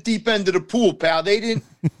into the deep end of the pool, pal. They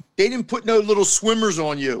didn't put no little swimmers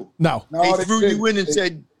on you. No, they threw you in and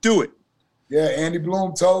said, do it. Yeah, Andy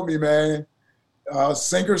Bloom told me, man,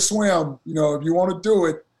 sink or swim. If you want to do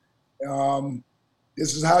it,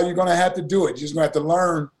 this is how you're going to have to do it. You're just going to have to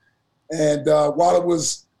learn. And while it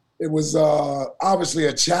was obviously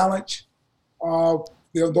a challenge,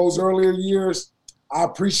 those earlier years, I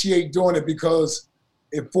appreciate doing it because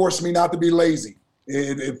it forced me not to be lazy.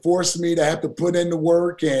 It forced me to have to put in the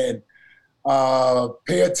work and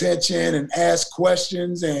pay attention and ask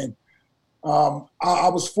questions. And I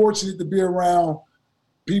was fortunate to be around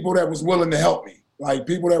people that was willing to help me, like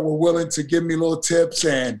people that were willing to give me little tips.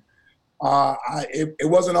 And it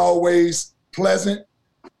wasn't always pleasant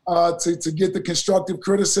to get the constructive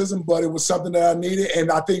criticism, but it was something that I needed.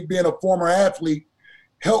 And I think being a former athlete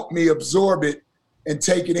helped me absorb it and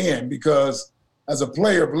take it in, because as a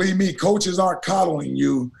player, believe me, coaches aren't coddling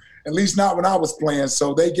you, at least not when I was playing.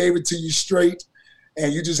 So they gave it to you straight,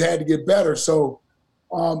 and you just had to get better. So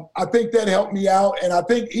I think that helped me out. And I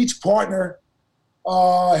think each partner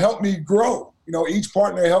helped me grow. You know, each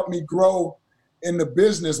partner helped me grow in the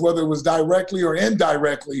business, whether it was directly or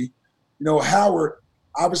indirectly. You know, Howard,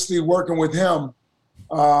 obviously working with him,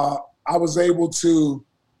 I was able to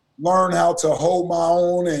learn how to hold my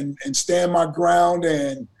own and stand my ground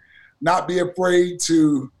and not be afraid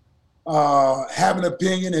to have an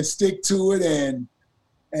opinion and stick to it. And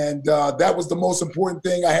that was the most important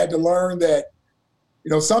thing I had to learn, that,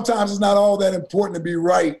 you know, sometimes it's not all that important to be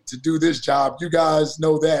right to do this job. You guys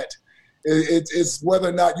know that. It's whether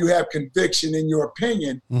or not you have conviction in your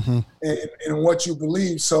opinion and what you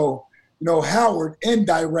believe. So, you know, Howard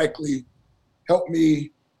indirectly helped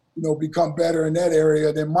me, you know, become better in that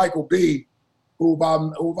area than Michael B., who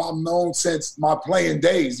I've known since my playing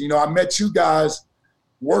days. You know, I met you guys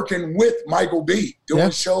working with Michael B.,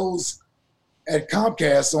 doing shows at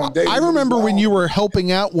Comcast on days. I remember when you were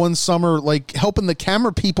helping out one summer, like helping the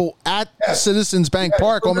camera people at Citizens Bank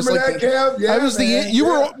Park, almost like that, Kev? Yeah, I was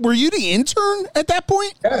were you the intern at that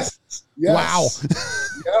point? Yes. Wow.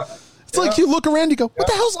 It's like you look around, you go, what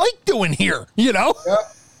the hell's Ike doing here? You know?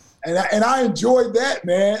 And I enjoyed that,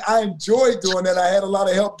 man. I enjoyed doing that. I had a lot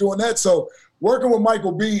of help doing that. So working with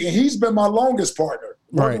Michael B., and he's been my longest partner.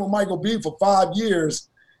 Working with Michael B. for 5 years,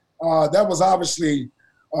 that was obviously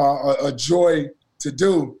a joy to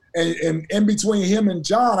do. And in between him and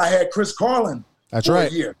John, I had Chris Carlin for a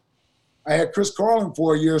year. I had Chris Carlin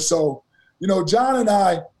for a year. So, you know, John and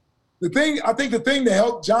I think the thing that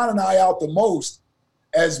helped John and I out the most,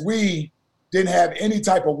 as we didn't have any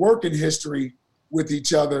type of working history with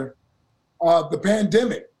each other, the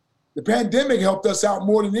pandemic. The pandemic helped us out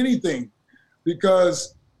more than anything,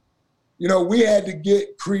 because, you know, we had to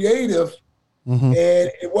get creative, and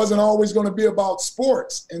it wasn't always going to be about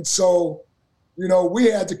sports. And so, you know, we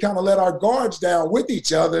had to kind of let our guards down with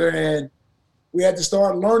each other, and we had to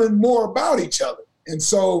start learning more about each other. And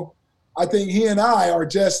so I think he and I are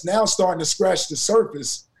just now starting to scratch the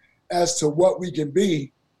surface as to what we can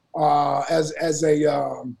be as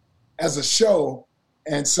a show.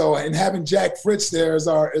 And so, and having Jack Fritz there as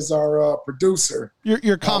our producer,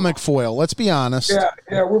 your comic foil. Let's be honest.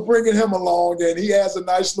 Yeah, we're bringing him along, and he has a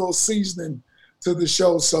nice little seasoning to the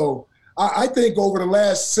show. So I think over the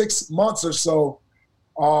last 6 months or so,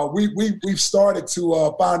 we've started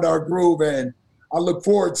to find our groove, and I look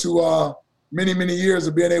forward to many years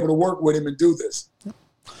of being able to work with him and do this.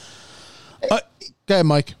 Go ahead,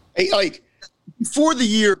 Mike. Hey, Ike. Before the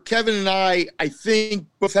year, Kevin and I think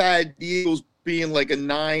both had the Eagles being like a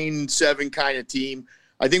 9-7 kind of team.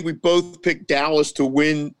 I think we both picked Dallas to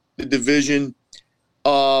win the division.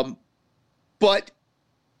 But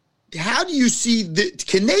how do you see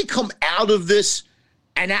can they come out of this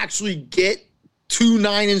and actually get to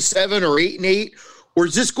 9-7 or 8-8? Or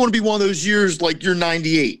is this going to be one of those years like you're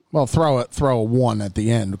 98? Well, throw a 1 at the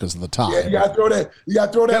end because of the tie. Yeah, you got to throw that. You got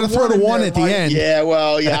to throw that. Throw the 1 at the end. Yeah,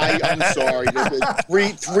 well, yeah, I'm sorry.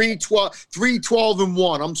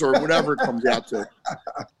 3-12-1. I'm sorry, whatever it comes out to.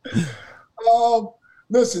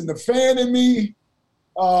 Listen, the fan in me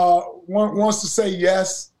wants to say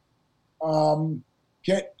yes. Can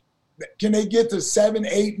they get to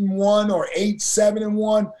 7-8-1 or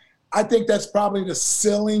 8-7-1? I think that's probably the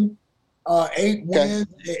ceiling. 8 wins,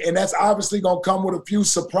 and that's obviously going to come with a few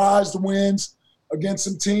surprise wins against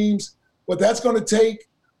some teams. But that's going to take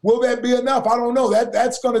 – will that be enough? I don't know.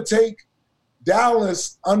 That's going to take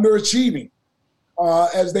Dallas underachieving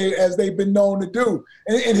as they've been known to do.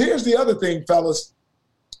 And here's the other thing, fellas.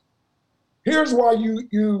 Here's why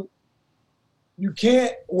you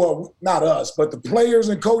can't – well, not us, but the players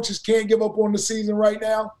and coaches can't give up on the season right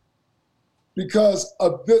now. Because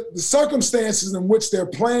of the circumstances in which they're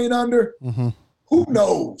playing under, who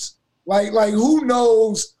knows? Like who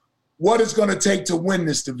knows what it's going to take to win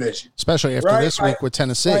this division? Especially after this week with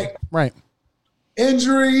Tennessee. Right.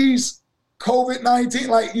 Injuries, COVID-19,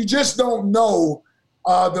 like you just don't know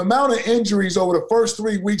the amount of injuries over the first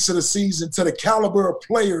 3 weeks of the season to the caliber of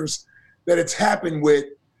players that it's happened with,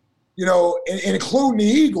 you know, including the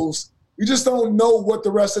Eagles. You just don't know what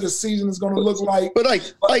the rest of the season is going to look like. But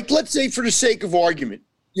like, let's say for the sake of argument,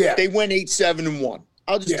 they went 8-7-1.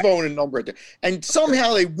 I'll just throw in a number right there. And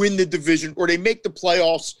somehow they win the division or they make the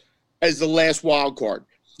playoffs as the last wild card.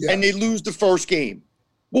 Yeah. And they lose the first game.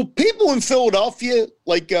 Well, people in Philadelphia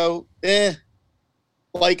go, I'm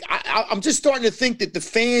just starting to think that the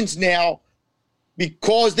fans now,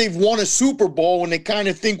 because they've won a Super Bowl and they kind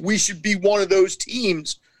of think we should be one of those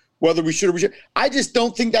teams, whether we should or we should. I just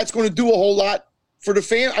don't think that's going to do a whole lot for the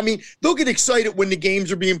fan. I mean, they'll get excited when the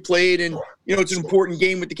games are being played and, it's an important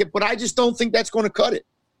game with the kid, but I just don't think that's going to cut it.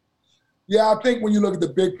 Yeah, I think when you look at the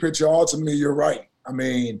big picture, ultimately, you're right. I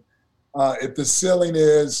mean, if the ceiling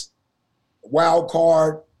is wild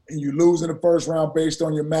card and you lose in the first round based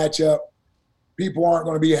on your matchup, people aren't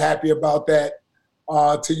going to be happy about that.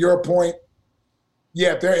 To your point,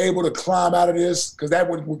 yeah, if they're able to climb out of this, because that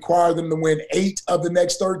would require them to win 8 of the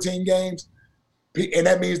next 13 games, and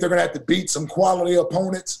that means they're going to have to beat some quality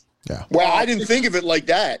opponents. Yeah. Well, I didn't think of it like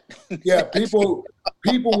that. Yeah, people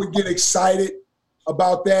would get excited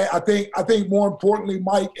about that. I think more importantly,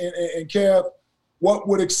 Mike and Kev, what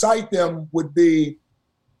would excite them would be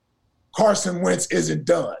Carson Wentz isn't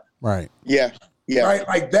done. Right. Yeah. Yeah. Right.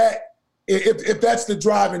 Like that. If that's the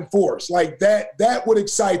driving force, like that would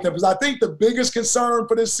excite them. Because I think the biggest concern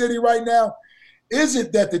for this city right now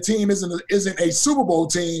isn't that the team isn't a Super Bowl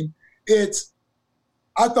team. It's,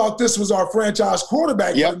 I thought this was our franchise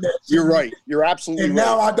quarterback. Yep, you're right. You're absolutely and right.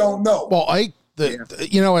 And now I don't know. Well, at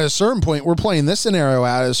a certain point, we're playing this scenario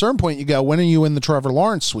out. At a certain point, you go, when are you in the Trevor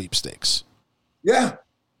Lawrence sweepstakes? Yeah.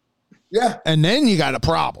 Yeah. And then you got a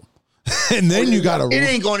problem. And then you got to. It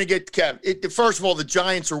ain't going to get kept. First of all, the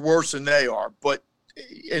Giants are worse than they are, and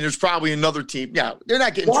there's probably another team. Yeah, they're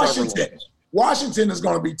not getting Washington. Trevor Lawrence. Washington is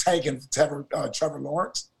going to be taking Trevor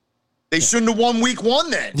Lawrence. They shouldn't have won week 1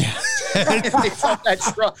 then. They felt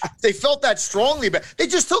that strongly about. They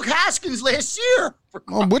just took Haskins last year.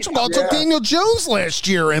 Wichita took Daniel Jones last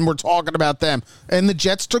year, and we're talking about them. And the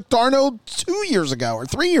Jets took Darnold 2 years ago or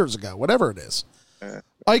 3 years ago, whatever it is.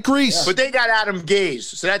 Ike Reese. But they got Adam Gase,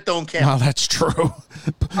 so that don't count. Well, that's true.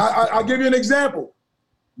 I'll give you an example.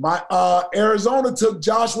 My Arizona took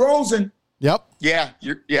Josh Rosen. Yep. Yeah.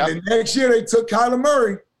 And next year they took Kyler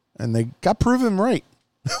Murray. And they got proven right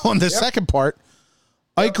on the second part.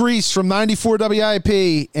 Ike Reese from 94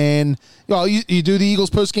 WIP. And you do the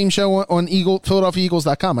Eagles postgame show on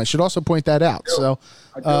PhiladelphiaEagles.com. I should also point that out. So,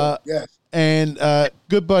 yes. And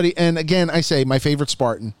good buddy. And again, I say my favorite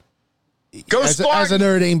Spartan. Go Spartans! As a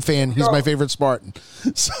Notre Dame fan, he's my favorite Spartan.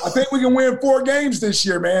 So. I think we can win 4 games this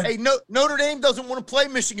year, man. Hey, Notre Dame doesn't want to play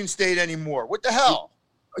Michigan State anymore. What the hell?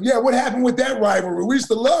 Yeah, what happened with that rivalry? We used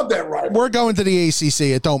to love that rivalry. We're going to the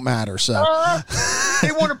ACC. It don't matter. So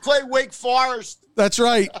they want to play Wake Forest. That's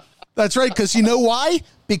right. That's right. Because you know why?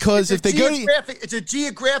 Because if they go, it's a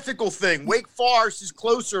geographical thing. Wake Forest is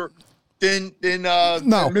closer than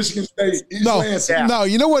Michigan State. East Lansing. No.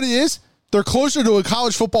 You know what it is? They're closer to a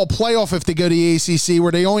college football playoff if they go to the ACC,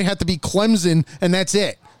 where they only have to beat Clemson, and that's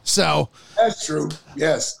it. So that's true.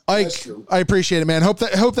 Yes, that's true. I appreciate it, man. Hope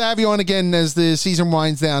to have you on again as the season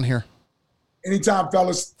winds down here. Anytime,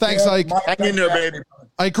 fellas. Thanks, Ike. Hang in there, baby.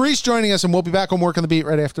 Ike Reese joining us, and we'll be back on Work on the Beat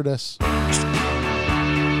right after this.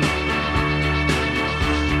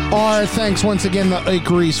 All right, thanks once again to Ike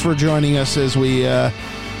Reese for joining us as we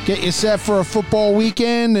get you set for a football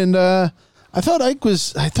weekend. And I thought Ike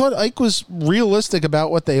was realistic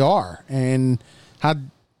about what they are and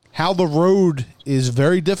how the road is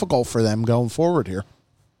very difficult for them going forward here.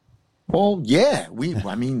 Well, yeah,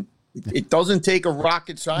 I mean, it doesn't take a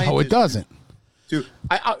rocket scientist. No, it doesn't.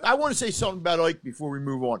 I want to say something about Ike before we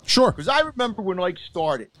move on. Sure. Because I remember when Ike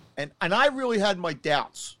started, and I really had my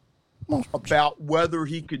doubts about whether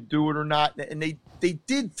he could do it or not. And they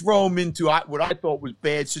did throw him into what I thought was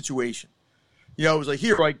bad situation. It was like,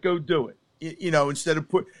 here, Ike, go do it. Instead of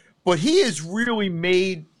but he has really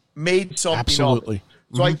made something Absolutely. of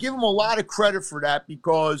it. So I give him a lot of credit for that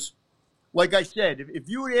because, like I said, if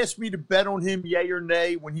you had asked me to bet on him, yay or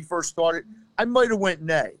nay, when he first started, I might have went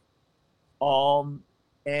nay.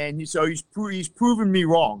 And so he's proven me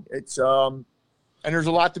wrong. It's and there's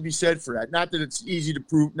a lot to be said for that. Not that it's easy to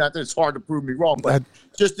prove, not that it's hard to prove me wrong, but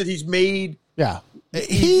just that he's made. Yeah,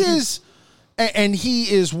 he is, and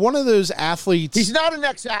he is one of those athletes. He's not an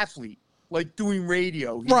ex-athlete like doing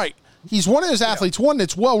radio, right? He's one of those athletes, one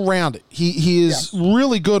that's well-rounded. He is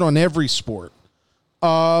really good on every sport,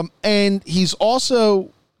 and he's also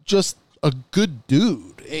just a good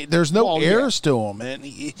dude. There's no airs to him,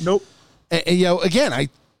 and nope. And again,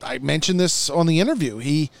 I mentioned this on the interview.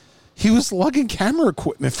 He was lugging camera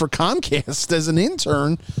equipment for Comcast as an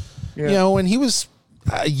intern, and he was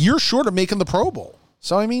a year short of making the Pro Bowl.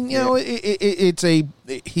 So I mean,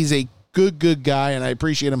 he's a good guy, and I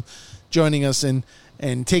appreciate him joining us and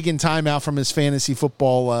and taking time out from his fantasy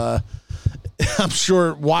football. I'm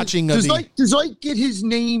sure watching. Does get his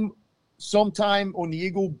name sometime on the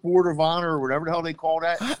Eagle Board of Honor or whatever the hell they call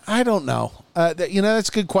that? I don't know. That's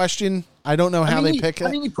a good question. I don't know how they pick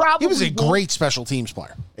it. He was a great special teams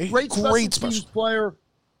player. Great special teams player.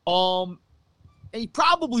 And he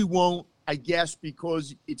probably won't, I guess,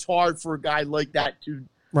 because it's hard for a guy like that to.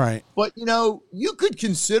 Right. But, you could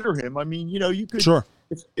consider him. I mean, you could. Sure.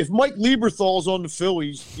 If Mike Lieberthal's on the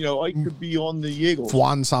Phillies, I could be on the Eagles.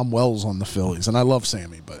 Juan Samuel's on the Phillies, and I love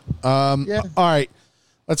Sammy. But yeah. All right,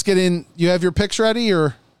 let's get in. You have your picks ready,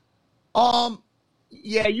 or?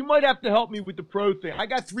 Yeah, you might have to help me with the pro thing. I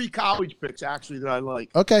got 3 college picks actually that I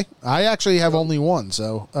like. Okay, I actually have only one,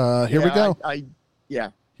 so here we go.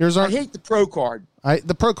 Here's our. I hate the pro card.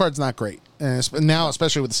 The pro card's not great, and now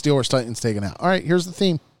especially with the Steelers Titans taken out. All right, here's the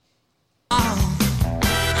theme.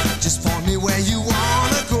 Just point me where you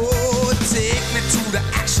wanna go. Take me to the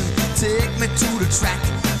action. Take me to the track.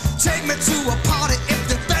 Take me to a party if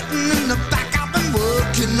they're betting in the back. I've been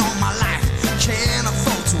working all my life. Can't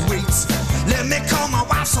afford to wait. Let me call my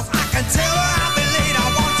wife so I can tell her I'll be late.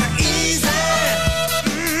 I want to easy.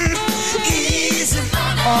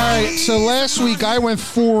 All right, so last week I went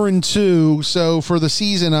 4-2. So for the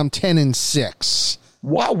season, I'm 10-6.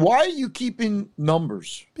 Why are you keeping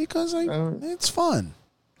numbers? Because it's fun.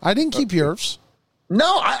 I didn't keep yours.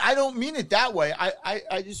 No, I don't mean it that way.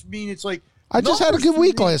 I just mean it's like I just had a good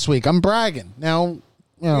week last week. I'm bragging. Now,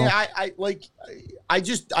 Yeah,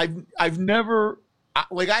 I've never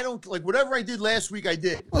I don't like whatever I did last week. I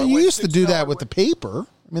did. Well, you used to do that with the paper.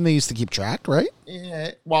 I mean, they used to keep track, right?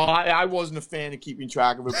 Yeah. Well, I wasn't a fan of keeping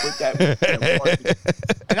track of it, but that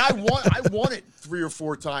and I won it 3 or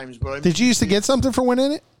 4 times. But did you used to get something for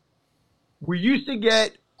winning it? We used to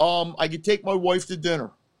get. I could take my wife to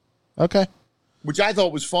dinner. Okay. Which I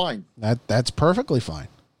thought was fine. That's perfectly fine.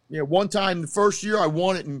 Yeah. One time, the first year, I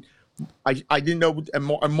won it, and I didn't know.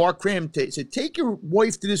 And Mark Cram said, "Take your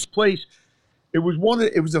wife to this place." It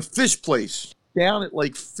was a fish place down at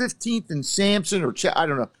like 15th and Sampson or I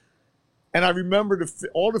don't know. And I remember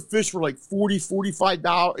all the fish were like $40,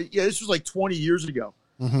 $45. Yeah, this was like 20 years ago.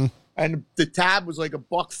 Mm-hmm. And the tab was like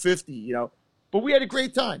 $1.50, But we had a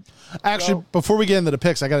great time. Actually, before we get into the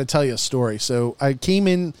picks, I got to tell you a story. So I came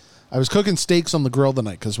in, I was cooking steaks on the grill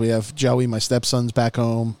tonight because we have Joey, my stepson's, back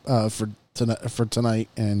home for tonight,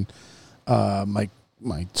 and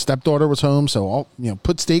my stepdaughter was home, so I'll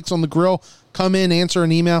put steaks on the grill, come in, answer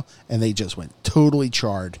an email, and they just went totally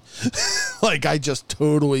charred. Like I just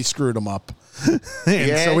totally screwed them up.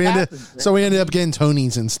 So we ended up getting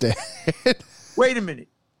Tony's instead. Wait a minute.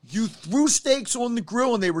 You threw steaks on the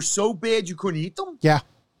grill and they were so bad you couldn't eat them? Yeah.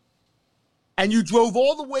 And you drove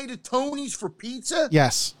all the way to Tony's for pizza?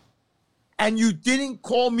 Yes. And you didn't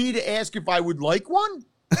call me to ask if I would like one?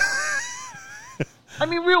 I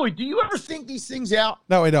mean, really, do you ever think these things out?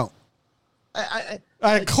 No, I don't.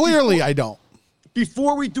 I don't.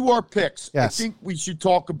 Before we do our picks, yes. I think we should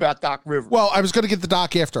talk about Doc Rivers. Well, I was going to get the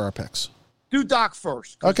Doc after our picks. Do Doc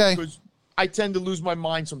first. Okay. Because I tend to lose my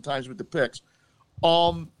mind sometimes with the picks.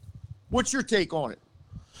 What's your take on it?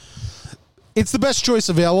 It's the best choice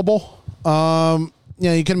available.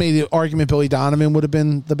 You could have made the argument Billy Donovan would have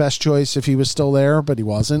been the best choice if he was still there, but he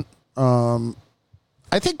wasn't. I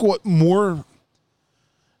think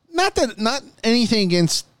not anything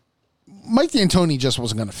against Mike D'Antoni just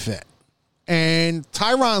wasn't going to fit. And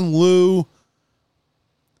Tyronn Lue,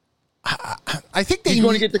 I think he's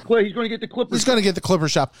going to get the Clippers. He's going to get the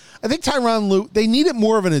Clippers shop. I think Tyronn Lue, they needed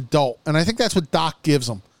more of an adult, and I think that's what Doc gives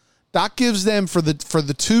them. Doc gives them for the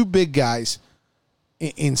 2 big guys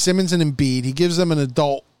in Simmons and Embiid. He gives them an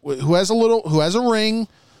adult who has a ring,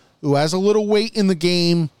 who has a little weight in the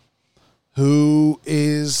game, who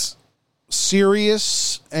is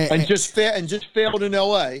serious and just failed in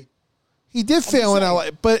L.A. He did fail in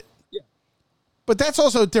L.A., but that's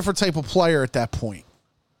also a different type of player at that point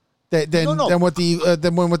than what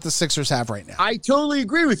the Sixers have right now. I totally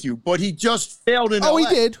agree with you, but he just failed in LA. Oh, he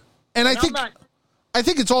did. And I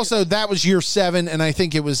think it's also that was year 7, and I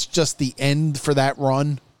think it was just the end for that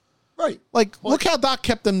run. Right. Look how Doc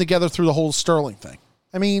kept them together through the whole Sterling thing.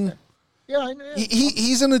 I mean, yeah, I know.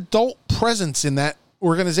 He's an adult presence in that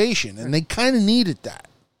organization, and they kind of needed that.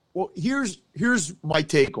 Well, here's my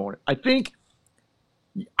take on it. I think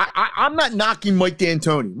I'm not knocking Mike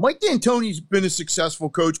D'Antoni. Mike D'Antoni's been a successful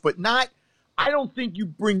coach, but I don't think you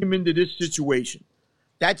bring him into this situation.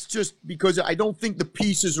 That's just because I don't think the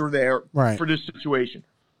pieces are there for this situation.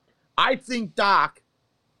 I think Doc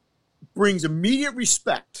brings immediate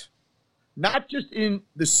respect, not just in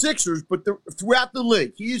the Sixers, but throughout the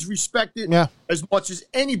league. He is respected as much as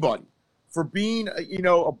anybody for being,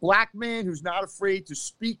 a black man who's not afraid to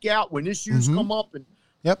speak out when issues come up.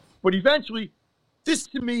 But eventually, this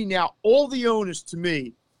to me now, all the onus to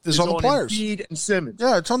me is on the players. Embiid and Simmons.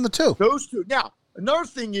 Yeah, it's on the two. Those two. Now, another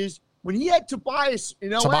thing is when he had Tobias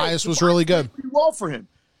in LA, Tobias was really good. Pretty well for him.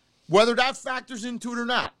 Whether that factors into it or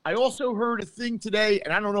not. I also heard a thing today,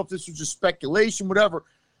 and I don't know if this was just speculation, whatever,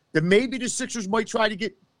 that maybe the Sixers might try to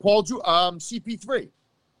get CP3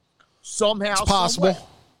 somehow. It's possible.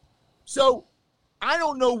 So I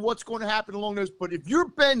don't know what's going to happen along those, but if you're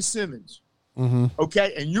Ben Simmons,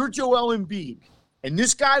 okay, and you're Joel Embiid, and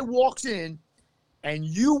this guy walks in and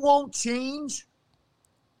you won't change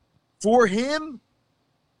for him,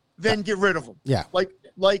 then get rid of him. Yeah. Like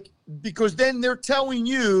because then they're telling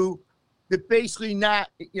you that basically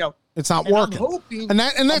it's not working. And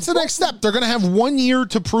that's the next step. They're going to have 1 year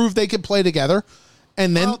to prove they can play together,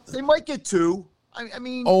 and then they might get 2. I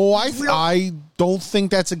mean, I don't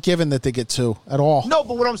think that's a given that they get 2 at all. No,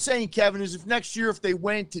 but what I'm saying, Kevin, is if next year if they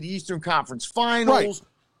went to the Eastern Conference Finals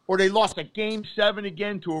or they lost a Game 7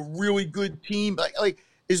 again to a really good team, like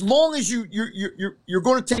as long as you're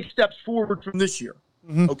going to take steps forward from this year,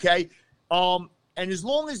 okay? And as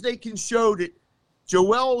long as they can show that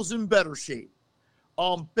Joel's in better shape,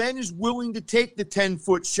 Ben is willing to take the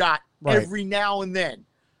 10-foot shot every now and then.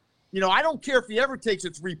 I don't care if he ever takes a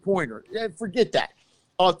three-pointer. Forget that.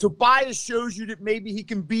 Tobias shows you that maybe he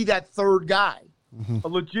can be that third guy, a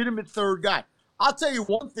legitimate third guy. I'll tell you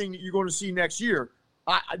one thing that you're going to see next year.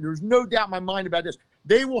 There's no doubt in my mind about this.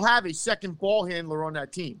 They will have a second ball handler on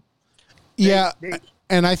that team.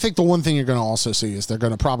 And I think the one thing you're going to also see is they're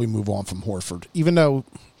going to probably move on from Horford, even though,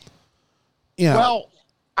 Well,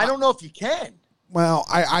 I don't know if you can. Well,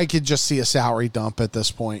 I could just see a salary dump at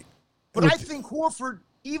this point. But I think Horford,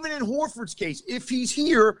 even in Horford's case, if he's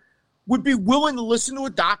here, would be willing to listen to a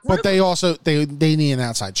Doc Rivers. But they also they need an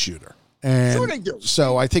outside shooter. And sure they do.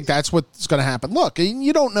 So I think that's what's going to happen. Look,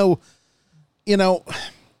 you don't know,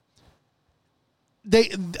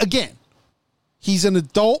 he's an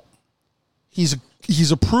adult.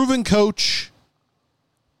 He's a proven coach.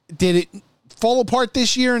 Did it fall apart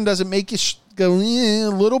this year and does it make you go a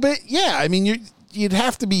little bit? Yeah, I mean you'd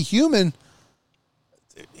have to be human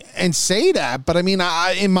and say that, but I mean,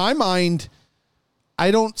 in my mind,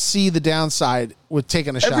 I don't see the downside with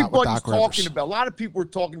taking a shot with Doc Rivers. A lot of people are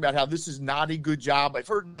talking about how this is not a good job. I've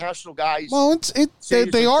heard national guys. Well,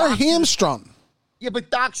 they are hamstrung. Yeah,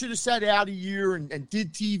 but Doc should have sat out a year and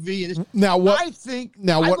did TV. And now what? I'm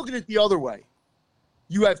looking at it the other way.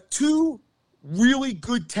 You have 2 really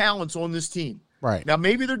good talents on this team. Right. Now,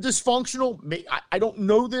 maybe they're dysfunctional. I don't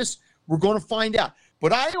know this. We're going to find out.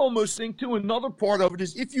 But I almost think, too, another part of it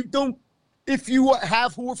is if you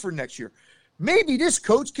have Horford next year, maybe this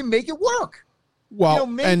coach can make it work. Well,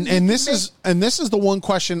 this is the one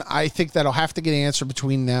question I think that'll have to get answered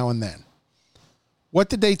between now and then. What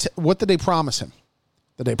did they promise him?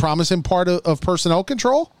 Did they promise him part of personnel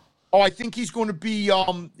control? Oh, I think he's going to be.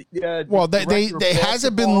 They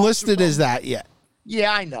hasn't been listed as that yet.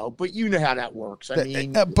 Yeah, I know, but you know how that works. I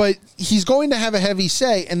mean, but he's going to have a heavy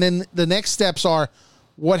say, and then the next steps are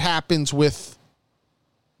what happens with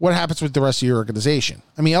the rest of your organization.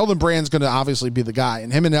 I mean, Elton Brand's going to obviously be the guy,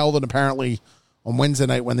 and him and Elton apparently on Wednesday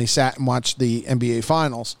night when they sat and watched the NBA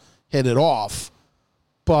Finals hit it off.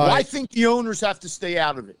 But I think the owners have to stay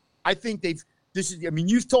out of it. I think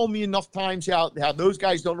you've told me enough times how those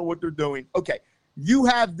guys don't know what they're doing. Okay, you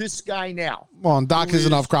have this guy now. Well, and Doc has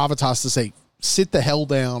enough gravitas to say, sit the hell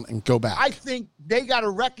down and go back. I think they got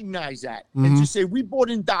to recognize that and just say, we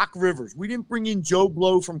brought in Doc Rivers. We didn't bring in Joe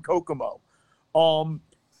Blow from Kokomo. Not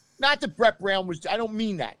that Brett Brown was, I don't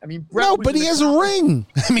mean that. I mean, but he has a ring.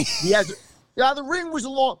 I mean, he has, the ring was a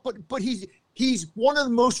long, but he's one of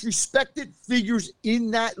the most respected figures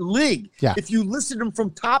in that league. Yeah. If you listen to him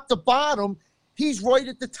from top to bottom, he's right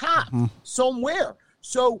at the top somewhere.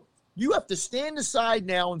 So you have to stand aside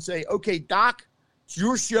now and say, okay, Doc, it's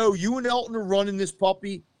your show. You and Elton are running this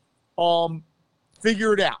puppy.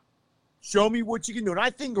 Figure it out. Show me what you can do. And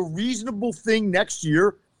I think a reasonable thing next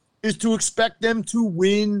year is to expect them to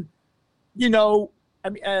win, look,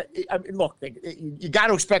 you got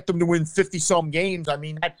to expect them to win 50-some games. I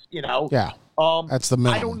mean, that's, Yeah, that's the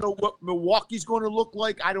minimum. I don't know what Milwaukee's going to look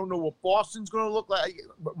like. I don't know what Boston's going to look like,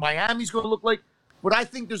 what Miami's going to look like. But I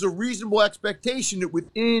think there's a reasonable expectation that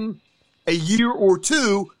within a year or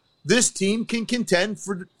two, this team can contend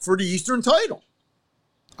for the Eastern title.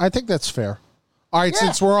 I think that's fair. All right,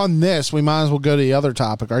 since we're on this, we might as well go to the other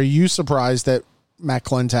topic. Are you surprised that Matt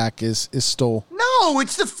Klentak is still... No,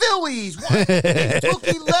 it's the Phillies. It took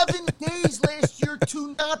 11 days last year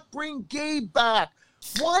to not bring Gabe back.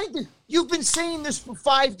 You've been saying this for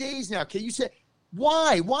 5 days now. Can you say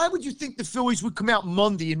why? Why would you think the Phillies would come out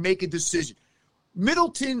Monday and make a decision?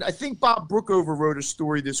 Middleton, I think Bob Brookover wrote a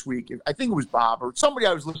story this week. I think it was Bob or somebody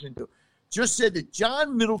I was listening to, just said that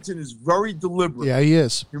John Middleton is very deliberate. Yeah, he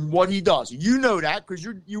is. In what he does. You know that because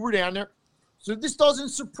you were down there. So this doesn't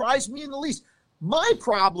surprise me in the least. My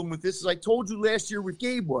problem with this, as I told you last year with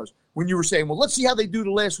Gabe, was when you were saying, well, let's see how they do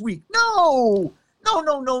the last week. No.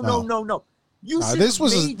 This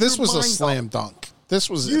was a slam dunk.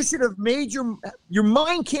 You should have made your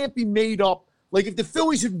mind can't be made up. Like if the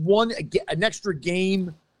Phillies had won an extra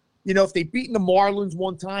game, if they'd beaten the Marlins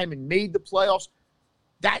one time and made the playoffs,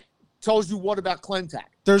 that tells you what about Klentak.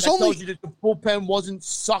 Tells you that the bullpen wasn't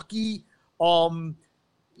sucky. The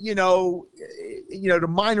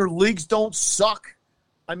minor leagues don't suck.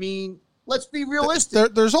 I mean, let's be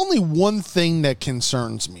realistic. There's only one thing that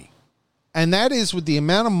concerns me, and that is with the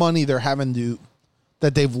amount of money they're having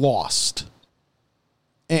that they've lost.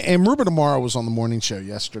 And Ruben Amaro was on the morning show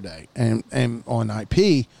yesterday and on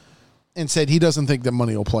IP and said he doesn't think that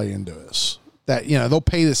money will play into this. That, they'll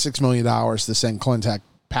pay the $6 million to send Klentak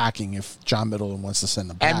packing if John Middleton wants to send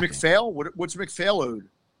them packing. And McPhail? What's McPhail owed?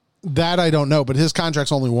 That I don't know, but his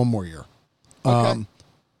contract's only one more year. Okay.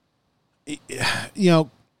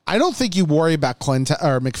 I don't think you worry about Klentak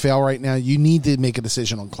or McPhail right now. You need to make a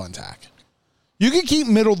decision on Klentak. You can keep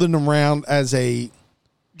Middleton around as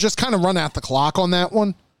just kind of run out the clock on that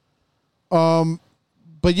one.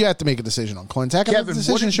 But you have to make a decision on Klentak. Kevin,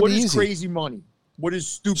 what is crazy money? What is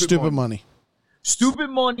stupid money? Stupid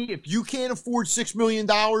money if you can't afford $6 million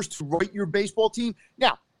to write your baseball team.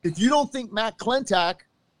 Now, if you don't think Matt Klentak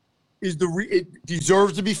it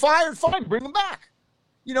deserves to be fired, fine, bring him back.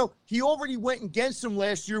 He already went against him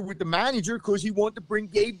last year with the manager because he wanted to bring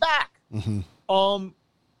Gabe back. Mm-hmm.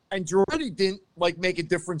 And Girardi didn't make a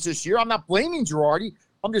difference this year. I'm not blaming Girardi.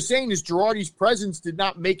 I'm just saying is Girardi's presence did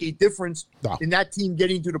not make a difference in that team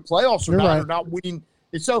getting to the playoffs or not winning.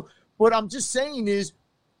 And so what I'm just saying is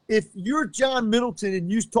if you're John Middleton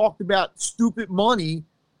and you talked about stupid money,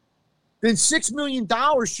 then $6 million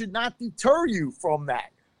should not deter you from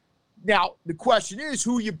that. Now, the question is,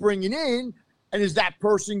 who are you bringing in, and is that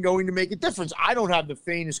person going to make a difference? I don't have the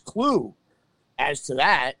faintest clue as to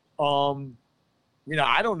that.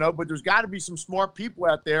 I don't know, but there's got to be some smart people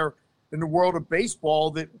out there in the world of baseball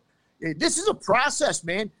that this is a process,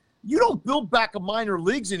 man. You don't build back a minor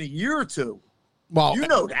leagues in a year or two. Well, you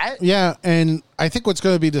know that. Yeah, and I think what's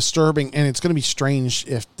going to be disturbing, and it's going to be strange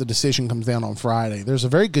if the decision comes down on Friday, there's a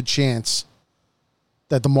very good chance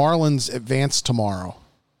that the Marlins advance tomorrow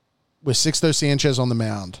with Sixto Sanchez on the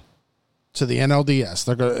mound to the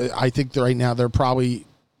NLDS. I think right now they're probably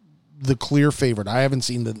the clear favorite. I haven't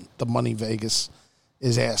seen the money Vegas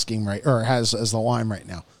is asking has as the line right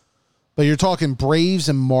now. But you're talking Braves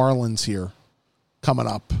and Marlins here coming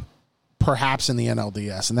up, perhaps in the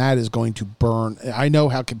NLDS, and that is going to burn. I know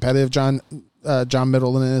how competitive John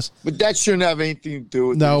Middleton is, but that shouldn't have anything to do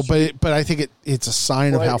with it. But I think it's a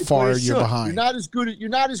sign of how far you're behind. You're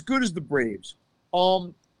not as good as the Braves.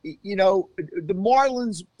 The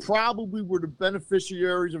Marlins probably were the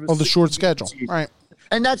beneficiaries of the short schedule, right?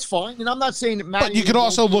 And that's fine. And I'm not saying that Matty. But you could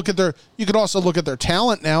also look at their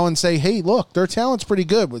talent now and say, hey, look, their talent's pretty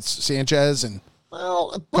good with Sanchez and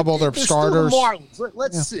a couple other starters. Marlins.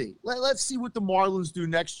 Let's see. Let's see what the Marlins do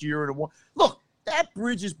next year. Look, that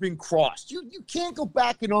bridge has been crossed. You can't go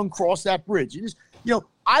back and uncross that bridge.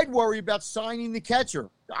 I'd worry about signing the catcher.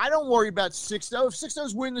 I don't worry about Sixto. If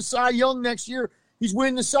Sixto's winning the Cy Young next year, he's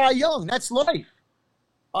winning the Cy Young. That's life.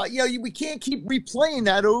 We can't keep replaying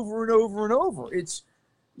that over and over and over. It's,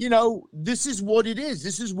 this is what it is.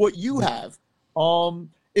 This is what you have.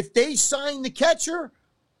 If they sign the catcher,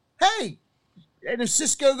 hey, and if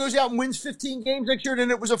Cisco goes out and wins 15 games next year, then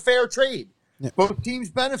it was a fair trade. Yeah. Both teams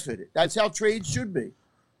benefited. That's how trades should be.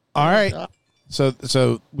 All right.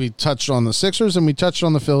 So we touched on the Sixers and we touched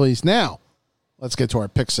on the Phillies. Now, let's get to our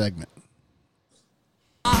pick segment.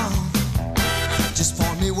 Just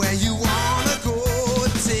point me where you wanna go.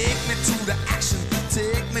 Take me to the action.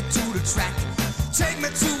 Take me to the track. Take me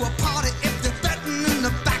to a party if they're betting in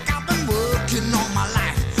the back. I've been working all my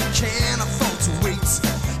life. Can't afford to wait.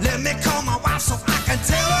 Let me call my wife so I can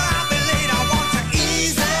tell her I'll be late. I want to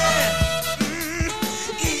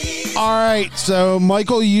easy. All right. So,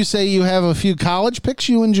 Michael, you say you have a few college picks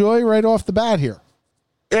you enjoy right off the bat here.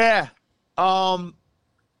 Yeah. And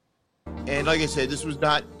like I said, this was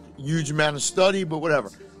not huge amount of study, but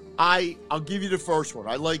whatever. I'll give you the first one.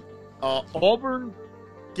 I like Auburn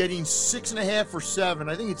getting 6.5 or 7.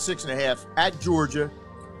 I think it's 6.5 at Georgia.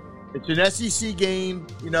 It's an SEC game.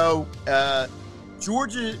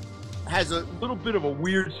 Georgia has a little bit of a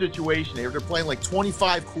weird situation there. They're playing like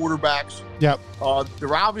 25 quarterbacks. Yep.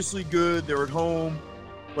 They're obviously good. They're at home.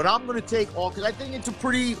 But I'm going to take all, because I think it's a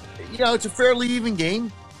pretty, it's a fairly even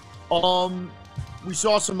game. We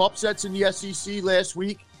saw some upsets in the SEC last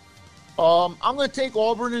week. I'm going to take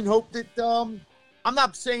Auburn and hope that I'm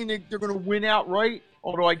not saying that they're going to win outright,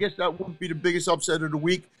 although I guess that wouldn't be the biggest upset of the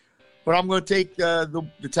week. But I'm going to take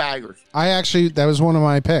the Tigers. That was one of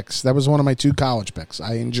my picks. That was one of my 2 college picks.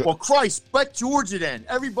 I enjoy. Well, Christ, bet Georgia then.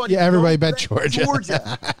 Everybody bet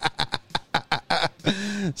Georgia.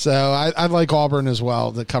 So I like Auburn as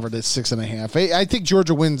well to cover this 6.5. I think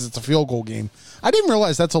Georgia wins. It's a field goal game. I didn't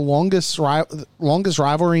realize that's the longest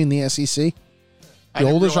rivalry in the SEC. The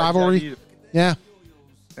oldest rivalry. Yeah.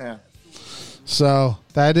 Yeah. So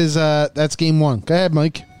that's game 1. Go ahead,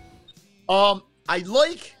 Mike. I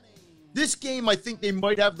like this game. I think they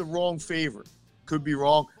might have the wrong favorite. Could be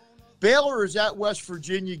wrong. Baylor is at West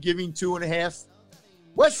Virginia, giving 2.5.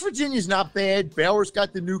 West Virginia's not bad. Baylor's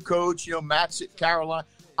got the new coach, Matt's at Carolina.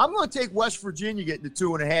 I'm going to take West Virginia getting the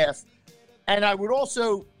 2.5. And I would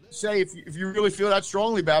also say, if you really feel that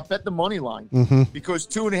strongly about it, bet the money line. Because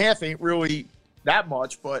 2.5 ain't really that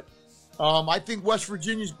much. But I think West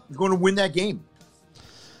Virginia's going to win that game.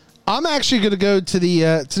 I'm actually going to go to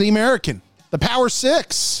the American, the Power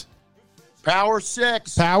 6. Power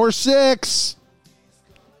 6. Power 6.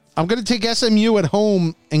 I'm going to take SMU at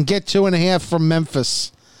home and get 2.5 from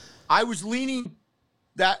Memphis. I was leaning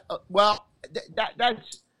that.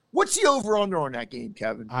 That's what's the over/under on that game,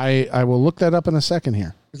 Kevin? I will look that up in a second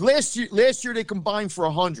here. Last year they combined for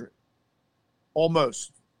 100,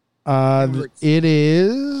 almost. It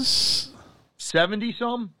is 70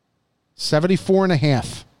 some.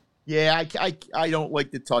 74.5. Yeah, I don't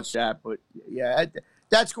like to touch that, but yeah,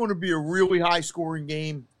 that's going to be a really high scoring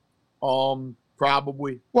game.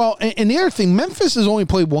 Probably. Well, and the other thing, Memphis has only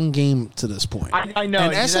played 1 game to this point. I know.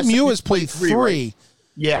 And SMU has played 3. Right?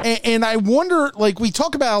 Yeah. And I wonder, we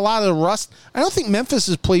talk about a lot of the rust. I don't think Memphis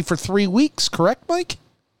has played for 3 weeks, correct, Mike?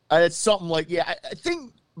 It's something like, I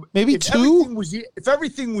think. Maybe 2? If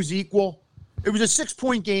everything was equal, it was a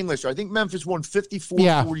 6-point game last year. I think Memphis won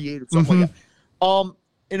 54-48 or something like that.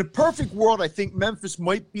 In a perfect world, I think Memphis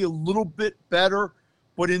might be a little bit better.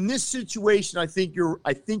 But in this situation, I think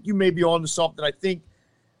you may be on to something. I think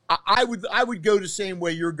I would go the same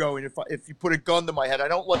way you're going if you put a gun to my head. I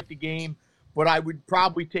don't like the game, but I would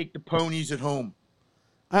probably take the ponies at home.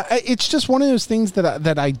 It's just one of those things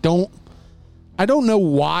that I don't know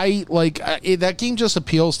why. That game just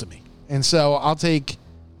appeals to me, and so I'll take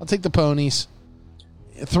the ponies.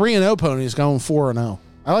 3-0 ponies going 4-0.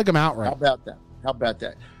 I like them outright. How about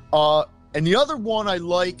that? And the other one I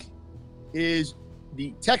like is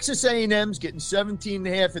the Texas A&M's getting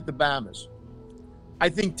 17.5 at the Bamas. I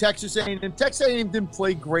think Texas A&M didn't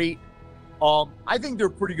play great. I think they're a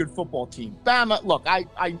pretty good football team. Bama, look,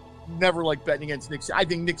 I never like betting against Nick. I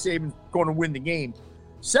think Nick Saban's going to win the game.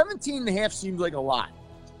 17.5 seems like a lot.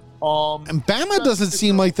 And Bama doesn't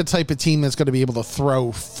seem like the type of team that's going to be able to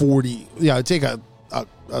throw 40. Take a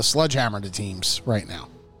sledgehammer to teams right now.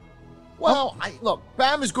 Well,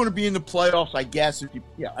 Bama's going to be in the playoffs, I guess. If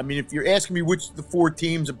you're asking me which of the 4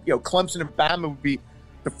 teams, Clemson and Bama would be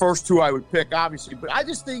the first 2 I would pick, obviously. But I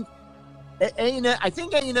just think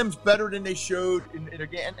A&M's better than they showed. And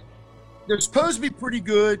again, they're supposed to be pretty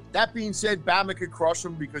good. That being said, Bama could crush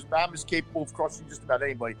them because Bama's capable of crushing just about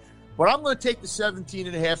anybody. But I'm going to take the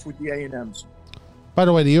 17.5 with the A&M's. By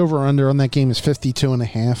the way, the over/under on that game is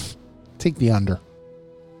 52.5. Take the under.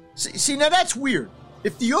 See, now that's weird.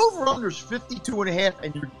 If the over/under is 52.5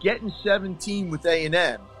 and you're getting 17 with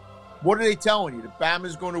A&M, what are they telling you? That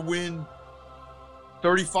Bama's going to win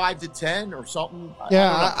 35-10 or something?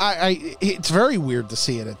 It's very weird to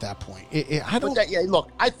see it at that point.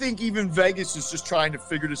 I think even Vegas is just trying to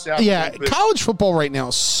figure this out. Yeah, college football right now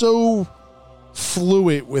is so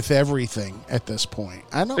fluid with everything at this point.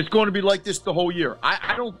 It's going to be like this the whole year.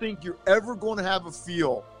 I don't think you're ever going to have a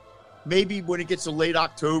feel. Maybe when it gets to late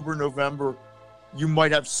October, November, you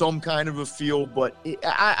might have some kind of a feel, but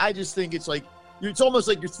I just think it's almost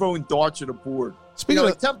like you're throwing darts at a board. Speaking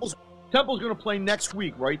of Temple's going to play next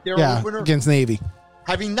week, right? They're opener against Navy,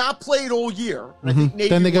 having not played all year. I think Navy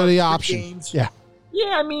then they go to the option. Games. Yeah.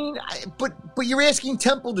 But you're asking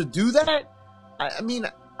Temple to do that?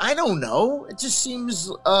 I don't know. It just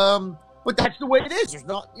seems. But that's the way it is. There's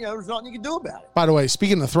nothing you can do about it. By the way,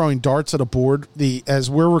 speaking of throwing darts at a board, as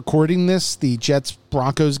we're recording this, the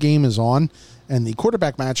Jets-Broncos game is on. And the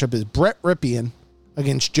quarterback matchup is Brett Rypien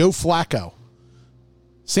against Joe Flacco.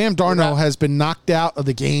 Sam Darnold has been knocked out of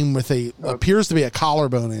the game with appears to be a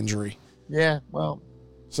collarbone injury. Yeah, well.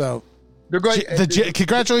 So They're going.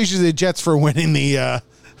 Congratulations to the Jets for winning the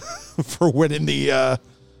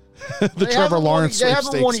the Trevor Lawrence They haven't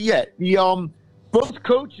sweepstakes. won it yet. The both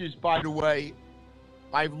coaches, by the way,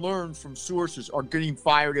 I've learned from sources, are getting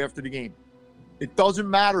fired after the game. It doesn't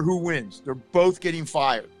matter who wins; they're both getting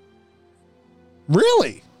fired.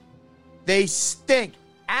 Really? They stink.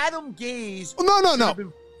 Adam Gase. No.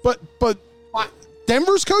 But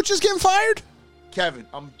Denver's coach is getting fired? Kevin,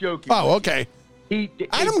 I'm joking. Oh, okay.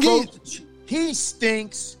 Adam Gase. He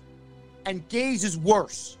stinks, and Gase is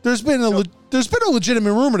worse. There's been a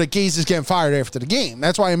legitimate rumor that Gase is getting fired after the game.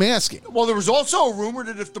 That's why I'm asking. Well, there was also a rumor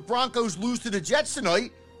that if the Broncos lose to the Jets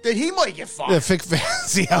tonight, that he might get fired.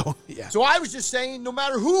 Yeah. So I was just saying, no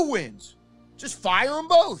matter who wins, just fire them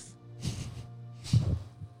both.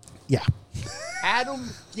 Yeah. Adam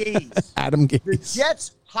Gase. Adam Gase. The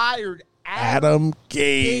Jets hired Adam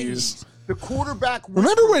Gase. The quarterback.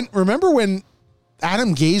 Remember when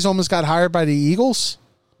Adam Gase almost got hired by the Eagles?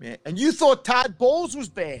 Man, and you thought Todd Bowles was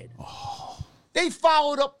bad. Oh. They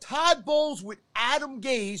followed up Todd Bowles with Adam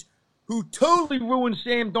Gase, who totally ruined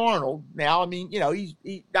Sam Darnold. Now, I mean,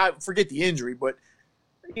 I forget the injury, but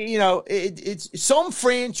it's some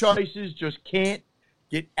franchises just can't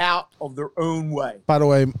get out of their own way. By the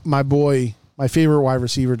way, my favorite wide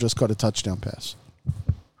receiver just caught a touchdown pass.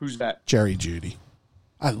 Who's that? Jerry Jeudy.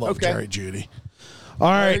 I love Jerry Jeudy.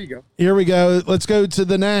 All There right, you go. Here we go. Let's go to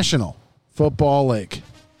the National Football League.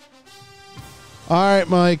 All right,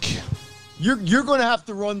 Mike. You're going to have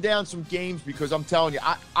to run down some games because I'm telling you,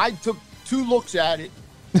 I took 2 looks at it.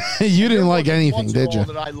 You didn't like anything, did you?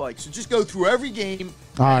 That I like. So just go through every game,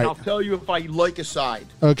 All right. and I'll tell you if I like a side.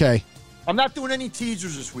 Okay. I'm not doing any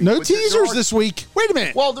teasers this week. No but teasers this week. Wait a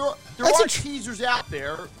minute. Well, there are teasers out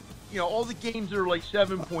there. All the games that are like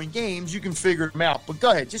 7-point games, you can figure them out. But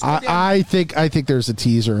go ahead. Just go down. I think there's a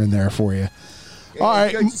teaser in there for you. All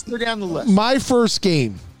right. Just go down the list. My first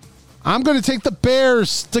game. I'm going to take the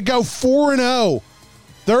Bears to go 4-0.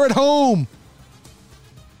 They're at home.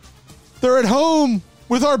 They're at home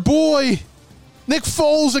with our boy, Nick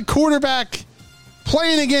Foles at quarterback,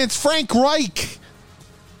 playing against Frank Reich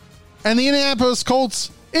and the Indianapolis Colts.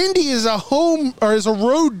 Indy is a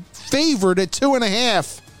road favorite at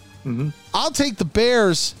 2.5. Mm-hmm. I'll take the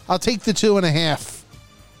Bears. I'll take the 2.5.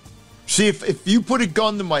 See, if you put a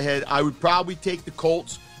gun to my head, I would probably take the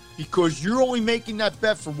Colts because you're only making that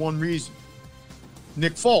bet for one reason.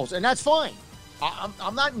 Nick Foles. And that's fine.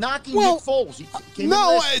 I'm not knocking Nick Foles.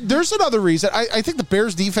 There's another reason. I think the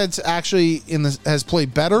Bears defense actually has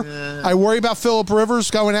played better. I worry about Phillip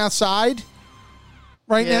Rivers going outside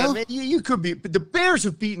now. Man, you could be. But the Bears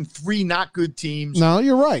have beaten 3 not good teams. No,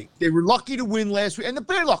 you're right. They were lucky to win last week. And the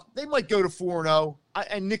Bears, look, they might go to 4-0.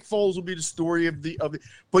 And Nick Foles will be the story of the.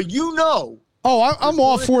 But I'm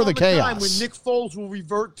all for the chaos. Time when Nick Foles will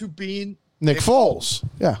revert to being Nick Foles.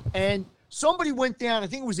 Yeah. And somebody went down, I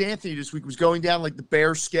think it was Anthony this week, was going down like the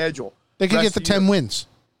Bears schedule. They could get the 10 wins.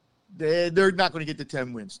 They're not going to get the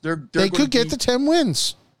 10 wins. They could get the 10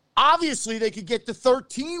 wins. Obviously, they could get the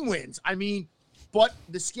 13 wins. I mean, but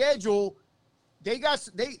the schedule,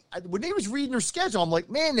 when they was reading their schedule, I'm like,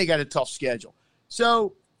 man, they got a tough schedule.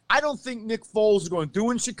 So I don't think Nick Foles is going to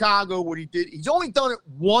do in Chicago what he did. He's only done it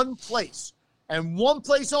one place, and one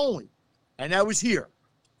place only, and that was here.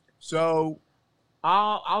 So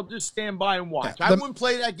I'll just stand by and watch. I wouldn't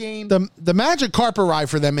play that game. The magic carpet ride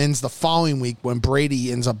for them ends the following week when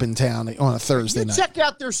Brady ends up in town on a Thursday night. Check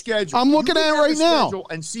out their schedule. I'm looking at it right now.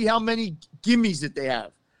 And see how many gimmies that they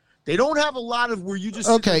have. They don't have a lot of where you just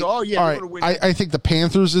okay. Say, oh, yeah, all we're right. going to win. I think the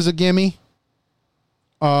Panthers is a gimme.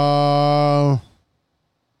 I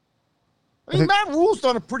mean, Matt Rule's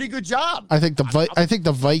done a pretty good job. I think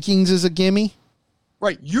the Vikings is a gimme.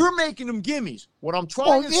 Right, you're making them gimmies. What I'm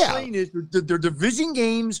trying to explain is they're division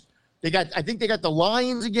games. I think they got the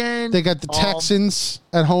Lions again. They got the Texans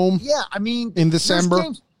at home. Yeah, I mean, in December,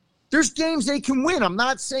 there's games they can win. I'm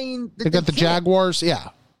not saying that they got the Jaguars. Yeah,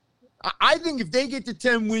 I think if they get to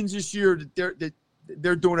 10 wins this year, that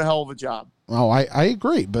they're doing a hell of a job. Oh, I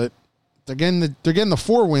agree, but they're getting the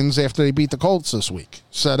 4 wins after they beat the Colts this week.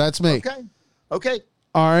 So that's me. Okay.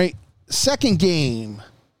 All right, second game.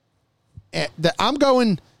 I'm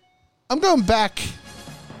going back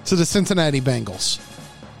to the Cincinnati Bengals.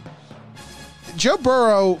 Joe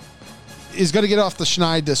Burrow is going to get off the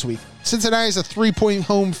schneid this week. Cincinnati is a 3-point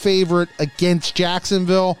home favorite against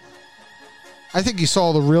Jacksonville. I think you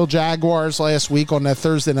saw the real Jaguars last week on that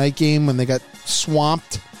Thursday night game when they got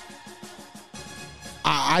swamped.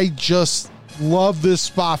 I just love this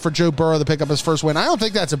spot for Joe Burrow to pick up his first win. I don't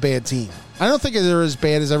think that's a bad team. I don't think they're as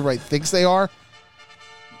bad as everybody thinks they are.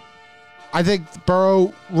 I think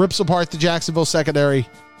Burrow rips apart the Jacksonville secondary,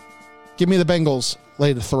 Give me the Bengals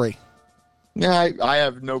lay the 3. Yeah, I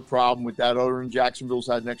have no problem with that. Other than Jacksonville's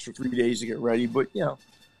had an extra 3 days to get ready. But,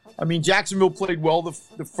 I mean, Jacksonville played well the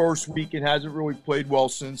first week and hasn't really played well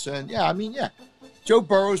since. And, Joe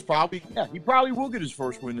Burrow's he probably will get his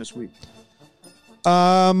first win this week.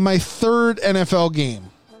 My third NFL game.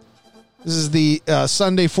 This is the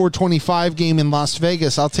Sunday 4:25 game in Las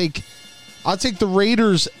Vegas. I'll take the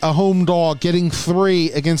Raiders, a home dog, getting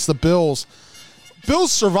 3 against the Bills.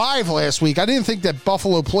 Bills survived last week. I didn't think that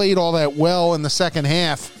Buffalo played all that well in the second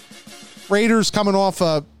half. Raiders coming off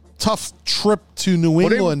a tough trip to New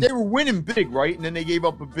England. They were winning big, right? And then they gave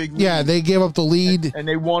up a big lead. Yeah, they gave up the lead. And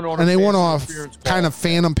they won on a kind of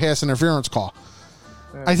phantom pass interference call.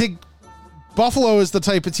 Yeah. I think Buffalo is the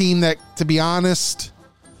type of team that, to be honest,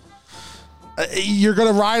 you're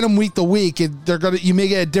going to ride them week to week. You may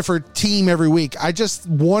get a different team every week. I just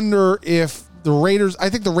wonder if the Raiders,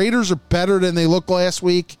 I think the Raiders are better than they looked last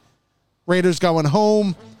week. Raiders going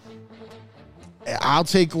home. I'll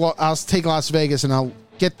take Las Vegas, and I'll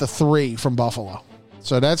get the 3 from Buffalo.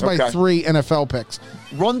 So that's my 3 NFL picks.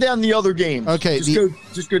 Run down the other games. Okay.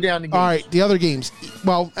 Just go down the games. All right, the other games.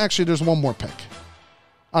 Well, actually, there's one more pick.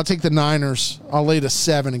 I'll take the Niners. I'll lay the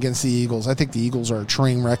 7 against the Eagles. I think the Eagles are a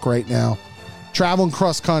train wreck right now. Traveling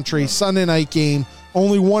cross country, Sunday night game.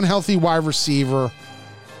 Only one healthy wide receiver.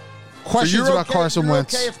 Questions about Carson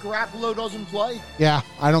Wentz. Okay if Garoppolo doesn't play? Yeah,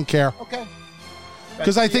 I don't care. Okay.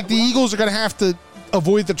 Because I think the Eagles are going to have to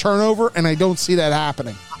avoid the turnover, and I don't see that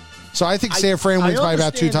happening. So I think San Fran wins by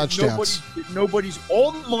about 2 touchdowns.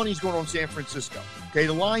 All the money's going on San Francisco. Okay,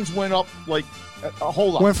 the lines went up like a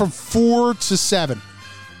whole lot. Went from 4 to 7.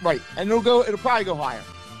 Right, and it'll probably go higher.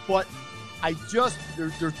 But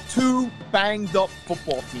they're 2 banged up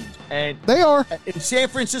football teams, and they are. And San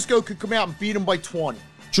Francisco could come out and beat them by 20.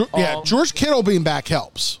 George Kittle being back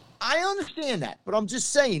helps. I understand that, but I'm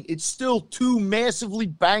just saying it's still 2 massively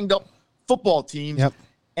banged up football teams. Yep.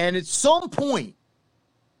 And at some point,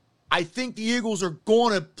 I think the Eagles are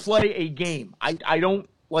going to play a game. I'm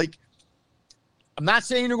not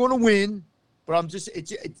saying they're going to win, but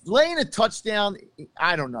it's laying a touchdown.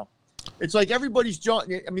 I don't know. It's like everybody's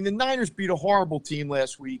jumping. I mean, the Niners beat a horrible team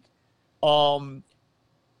last week.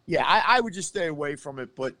 I would just stay away from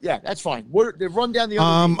it. But, yeah, that's fine. They run down the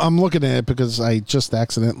other game. I'm looking at it because I just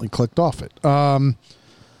accidentally clicked off it. All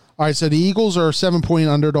right, so the Eagles are a 7-point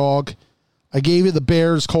underdog. I gave you the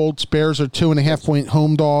Bears, Colts. Bears are 2.5-point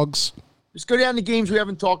home dogs. Just go down the games we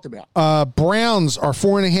haven't talked about. Browns are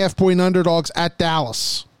 4.5-point underdogs at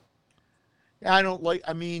Dallas. Yeah,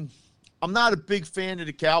 I'm not a big fan of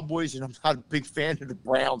the Cowboys, and I'm not a big fan of the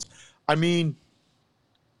Browns. I mean,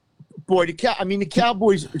 boy, the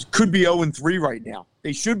Cowboys could be 0-3 right now.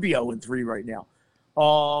 They should be 0-3 right now.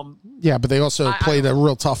 Yeah, but they also played a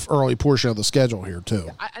real tough early portion of the schedule here too.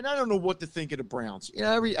 I don't know what to think of the Browns.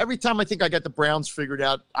 Every time I think I got the Browns figured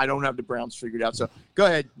out, I don't have the Browns figured out. So go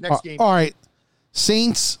ahead, next game. All right,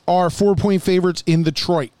 Saints are 4-point favorites in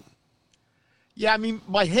Detroit. Yeah, I mean,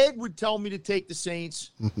 my head would tell me to take the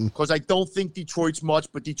Saints because I don't think Detroit's much,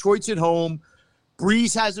 but Detroit's at home.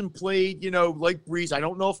 Breeze hasn't played, like Breeze. I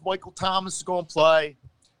don't know if Michael Thomas is going to play.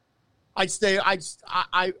 I'd stay.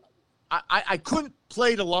 I couldn't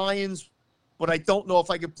play the Lions, but I don't know if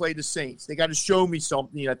I could play the Saints. They got to show me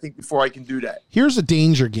something, I think, before I can do that. Here's a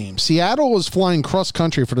danger game. Seattle is flying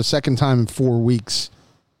cross-country for the second time in 4 weeks,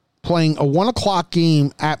 playing a 1:00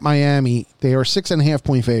 game at Miami. They are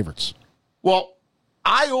 6.5-point favorites. Well,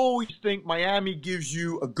 I always think Miami gives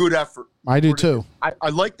you a good effort. I do, too. I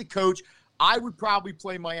like the coach. I would probably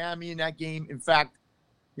play Miami in that game. In fact,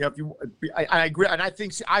 I agree, and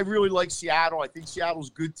I really like Seattle. I think Seattle's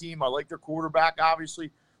a good team. I like their quarterback, obviously,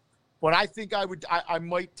 but I think I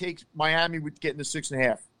might take Miami with getting the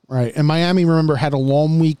 6.5. Right, and Miami, remember, had a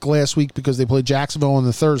long week last week because they played Jacksonville on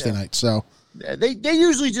the Thursday night. So they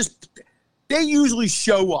usually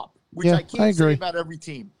show up, which I can't say about every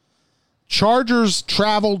team. Chargers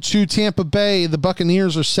travel to Tampa Bay. The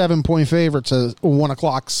Buccaneers are 7-point favorites. A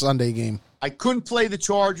 1:00 Sunday game. I couldn't play the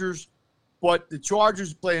Chargers. But the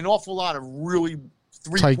Chargers play an awful lot of really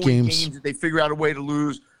 3-point games that they figure out a way to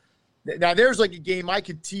lose. Now, there's like a game I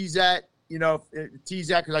could tease at, because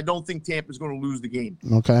I don't think Tampa's going to lose the game.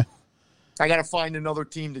 Okay. I got to find another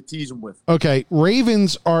team to tease them with. Okay.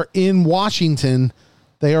 Ravens are in Washington.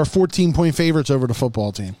 They are 14-point favorites over the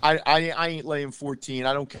football team. I ain't laying 14.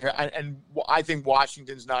 I don't care. And I think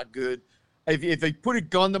Washington's not good. If they put a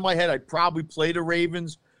gun to my head, I'd probably play the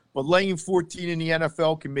Ravens. But laying 14 in the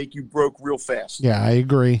NFL can make you broke real fast. Yeah, I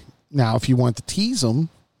agree. Now, if you want to tease them.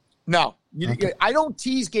 No. I don't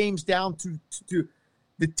tease games down to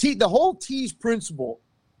the whole tease principle,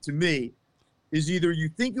 to me, is either you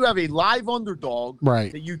think you have a live underdog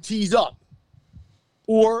Right. that you tease up,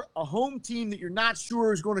 or a home team that you're not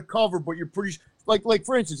sure is going to cover, but you're pretty like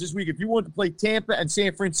for instance, this week, if you want to play Tampa and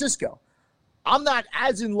San Francisco, I'm not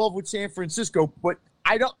as in love with San Francisco, but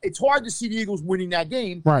it's hard to see the Eagles winning that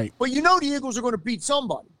game. Right. But you know the Eagles are going to beat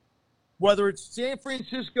somebody. Whether it's San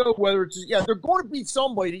Francisco, they're going to beat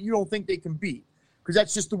somebody that you don't think they can beat, because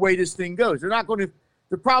that's just the way this thing goes. They're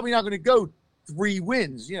probably not going to go 3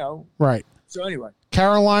 wins, Right. So anyway.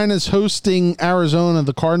 Carolina's hosting Arizona.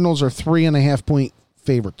 The Cardinals are 3.5-point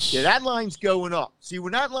favorites. Yeah, that line's going up. See,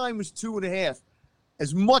 when that line was 2.5,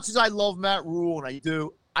 as much as I love Matt Rule, and I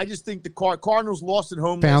do, I just think the Cardinals lost at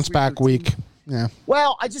home. Bounce back week. Yeah.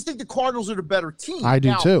 Well, I just think the Cardinals are the better team. I do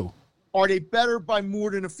now, too. Are they better by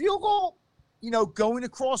more than a field goal? Going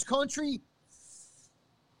across country.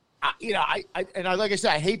 Like I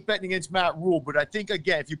said, I hate betting against Matt Rule, but I think,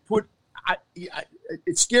 again, if you put,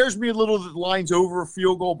 it scares me a little that the line's over a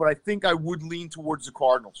field goal, but I think I would lean towards the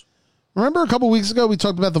Cardinals. Remember a couple weeks ago we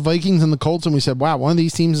talked about the Vikings and the Colts, and we said, wow, one of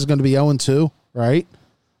these teams is going to be 0-2, right?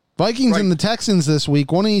 Vikings and the Texans this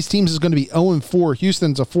week, one of these teams is going to be 0-4.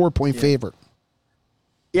 Houston's a 4-point favorite.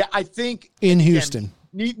 Yeah, I think. In Houston.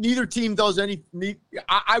 Neither team does any.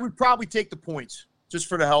 I would probably take the points just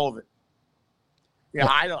for the hell of it. Yeah,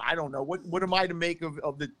 I don't know. What am I to make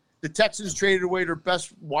of the Texans traded away their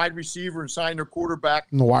best wide receiver and signed their quarterback?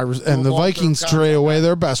 And the Vikings traded away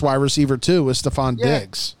their best wide receiver, too, with Stephon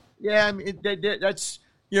Diggs. Yeah, I mean, that's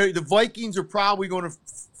the Vikings are probably going to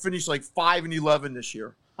finish like 5-11 this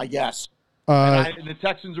year, I guess. And the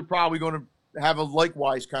Texans are probably going to have a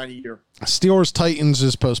likewise kind of year. Steelers-Titans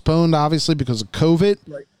is postponed, obviously, because of COVID.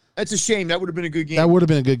 Right. That's a shame. That would have been a good game. That would have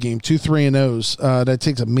been a good game. 2 3-0s. That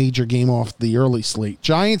takes a major game off the early slate.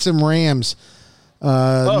 Giants and Rams.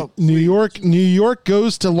 New York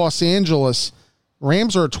goes to Los Angeles.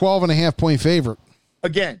 Rams are a 12.5-point favorite.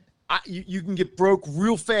 Again, you can get broke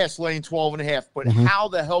real fast laying 12.5, but how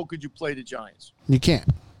the hell could you play the Giants? You can't.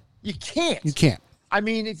 You can't. You can't. I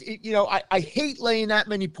mean, I hate laying that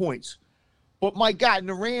many points. But, my God, and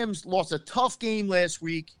the Rams lost a tough game last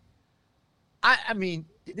week. I mean,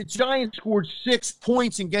 the Giants scored 6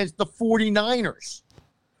 points against the 49ers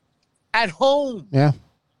at home. Yeah.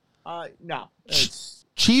 No.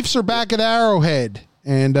 Chiefs are back at Arrowhead,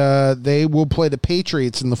 and they will play the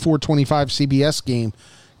Patriots in the 4:25 CBS game.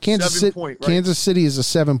 Kansas City is a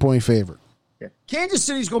 7-point favorite. Yeah. Kansas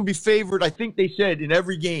City's going to be favored, I think they said, in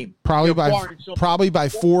every game. Probably by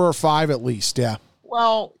 4 or 5 at least, yeah.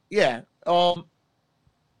 Well, yeah.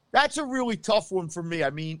 That's a really tough one for me.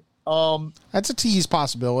 I mean, that's a tease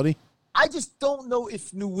possibility. I just don't know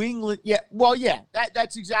if New England.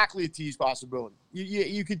 That's exactly a tease possibility.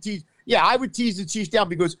 You could tease. Yeah, I would tease the Chiefs down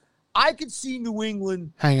because I could see New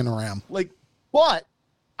England hanging around. But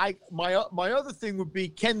my other thing would be,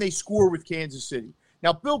 can they score with Kansas City?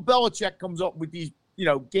 Now, Bill Belichick comes up with these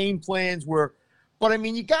game plans where, but I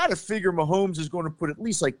mean, you got to figure Mahomes is going to put at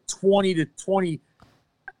least like 20 to 20.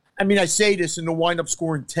 I mean, I say this and they'll wind up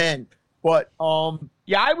scoring 10. But,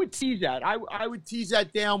 I would tease that. I would tease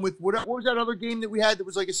that down with what was that other game that we had that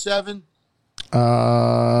was like a 7?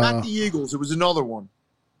 Not the Eagles. It was another one.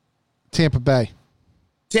 Tampa Bay.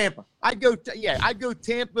 Tampa. I'd go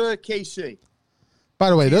Tampa, KC. By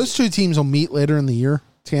the way, those two teams will meet later in the year,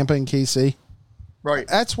 Tampa and KC. Right.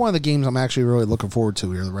 That's one of the games I'm actually really looking forward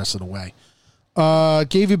to here the rest of the way.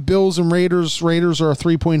 Gave you Bills and Raiders. Raiders are a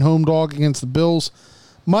 3-point home dog against the Bills.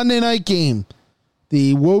 Monday night game.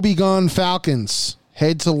 The woebegone Falcons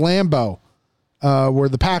head to Lambeau, where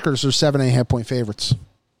the Packers are 7.5-point favorites.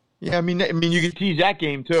 Yeah, I mean, you can tease that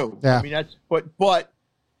game too. Yeah. I mean, but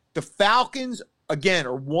the Falcons again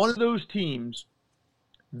are one of those teams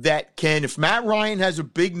that can, if Matt Ryan has a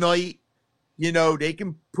big night, they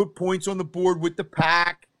can put points on the board with the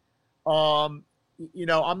Pack. I'm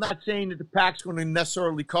not saying that the Pack's going to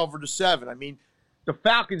necessarily cover the 7. I mean, the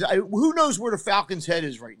Falcons. Who knows where the Falcons' head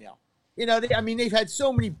is right now? They've had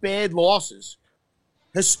so many bad losses,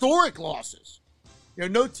 historic losses.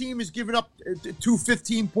 No team has given up 2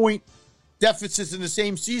 15-point deficits in the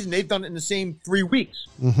same season. They've done it in the same 3 weeks.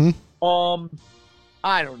 Mm-hmm.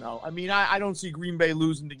 I don't know. I mean, I don't see Green Bay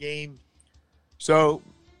losing the game. So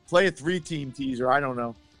play a 3-team teaser. I don't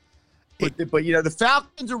know. But the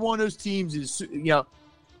Falcons are one of those teams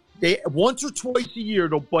they once or twice a year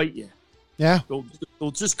they'll bite you. Yeah.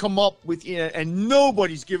 They'll just come up with and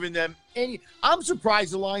nobody's giving them any. I'm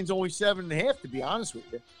surprised the line's only 7.5, to be honest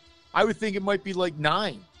with you. I would think it might be like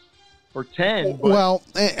 9 or 10. Well,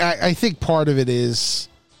 I think part of it is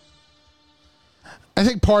I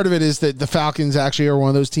think part of it is that the Falcons actually are one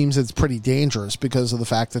of those teams that's pretty dangerous because of the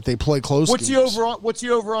fact that they play close What's games. What's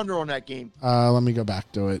the over under on that game? Let me go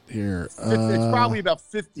back to it here. It's probably about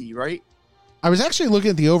 50, right? I was actually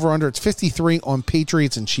looking at the over under. It's 53 on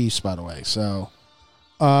Patriots and Chiefs, by the way. So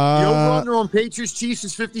The over under on Patriots Chiefs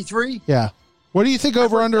is 53. yeah. What do you think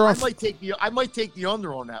over under on? I might take the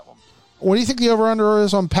under on that one. What do you think the over under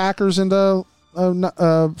is on Packers and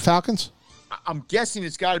Falcons? I'm guessing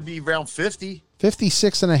it's got to be around 50.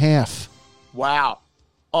 56.5. Wow.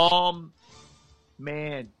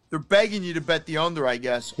 Man, they're begging you to bet the under, I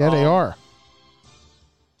guess. Yeah, they are.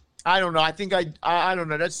 I don't know. I think I don't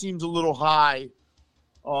know. That seems a little high.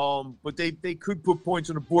 But they could put points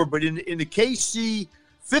on the board. But in the KC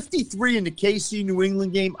 53 in the KC New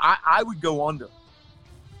England game, I would go under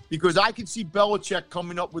because I could see Belichick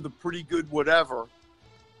coming up with a pretty good whatever.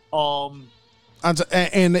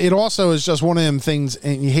 And it also is just one of them things,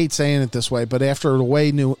 and you hate saying it this way, but after the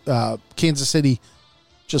way Kansas City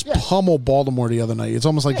just pummeled Baltimore the other night, it's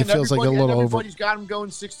almost like it feels like a little over. Everybody's got them going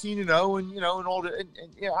 16-0, and and all the,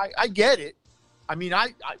 and I get it. I mean,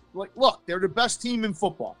 I look, they're the best team in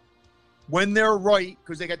football when they're right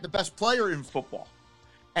because they got the best player in football,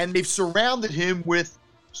 and they've surrounded him with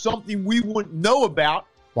something we wouldn't know about: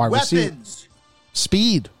 weapons,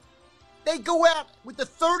 speed. They go out with the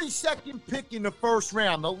 32nd pick in the first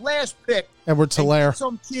round, the last pick. Edwards-Helaire.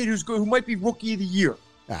 Some kid who might be rookie of the year.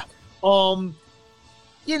 Yeah. I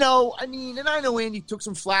mean, and I know Andy took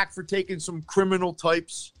some flack for taking some criminal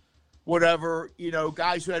types, whatever,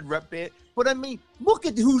 guys who had rep band. But I mean, look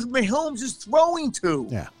at who Mahomes is throwing to.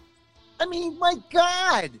 Yeah. I mean, my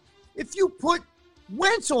God, if you put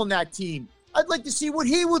Wentz on that team, I'd like to see what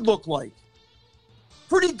he would look like.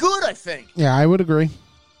 Pretty good, I think. Yeah, I would agree.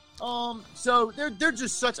 So they're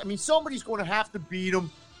just such. I mean, somebody's going to have to beat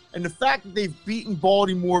them, and the fact that they've beaten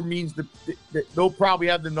Baltimore means that they'll probably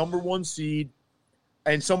have the number 1 seed,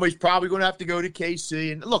 and somebody's probably going to have to go to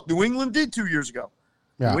KC. And look, New England did 2 years ago.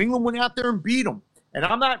 Yeah. New England went out there and beat them. And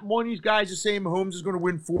I'm not one of these guys that say Mahomes is going to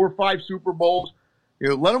win 4 or 5 Super Bowls.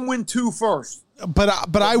 Let him win 2 first. But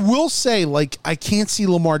I will say, I can't see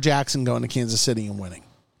Lamar Jackson going to Kansas City and winning.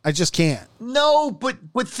 I just can't. No, but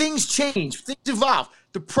things change. Things evolve.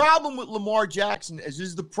 The problem with Lamar Jackson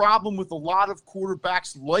is the problem with a lot of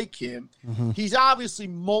quarterbacks like him. Mm-hmm. He's obviously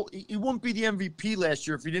he wouldn't be the MVP last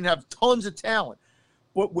year if he didn't have tons of talent.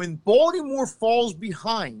 But when Baltimore falls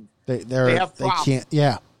behind, they have problems. They can't.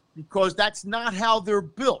 Yeah, because that's not how they're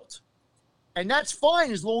built, and that's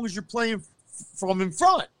fine as long as you're playing from in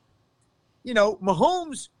front.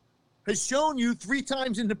 Mahomes has shown you 3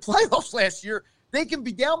 times in the playoffs last year. They can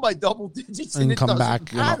be down by double digits and come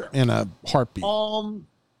back in a heartbeat.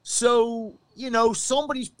 So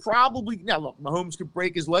somebody's probably now. Look, Mahomes could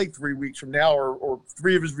break his leg 3 weeks from now, or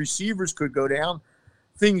 3 of his receivers could go down.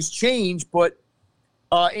 Things change, but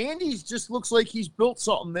Andy's just looks like he's built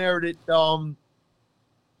something there that,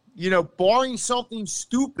 barring something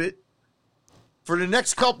stupid, for the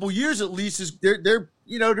next couple years at least, is they're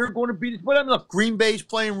going to be. But I mean, look, Green Bay's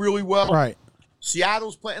playing really well. Right.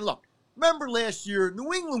 Seattle's playing. Look. Remember last year,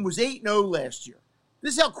 New England was 8-0 last year.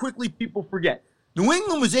 This is how quickly people forget. New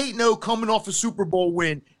England was 8-0 coming off a Super Bowl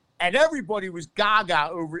win, and everybody was gaga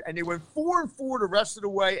over it, and they went 4-4 the rest of the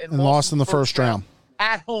way and lost in the first round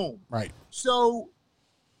at home. Right. So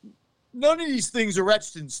none of these things are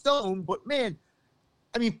etched in stone, but man,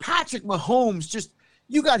 I mean, Patrick Mahomes,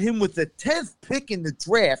 you got him with the 10th pick in the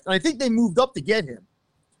draft, and I think they moved up to get him.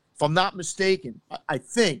 If I'm not mistaken, I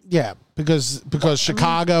think. Yeah, because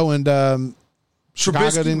Chicago and Chicago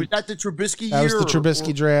Trubisky, didn't. Was that the Trubisky year? That was the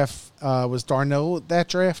Trubisky draft. Was Darnold that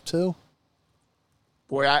draft too?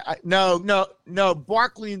 Boy, no.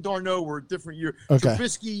 Barkley and Darnold were a different year. Okay.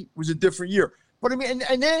 Trubisky was a different year. But I mean,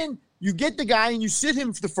 and then you get the guy and you sit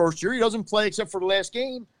him for the first year. He doesn't play except for the last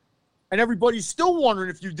game, and everybody's still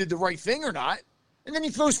wondering if you did the right thing or not. And then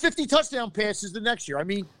he throws 50 touchdown passes the next year. I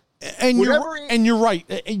mean. And you're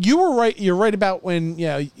right. You were right. You're right about when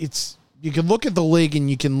it's you can look at the league and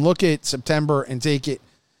you can look at September and take it,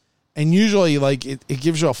 and usually it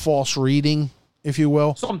gives you a false reading, if you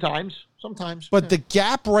will. Sometimes. But the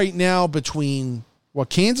gap right now between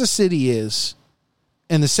what Kansas City is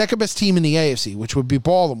and the second best team in the AFC, which would be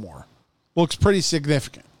Baltimore, looks pretty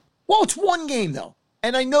significant. Well, it's one game though,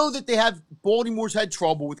 and I know that Baltimore's had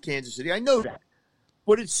trouble with Kansas City. I know that,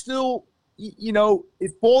 but it's still.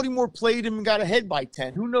 If Baltimore played him and got ahead by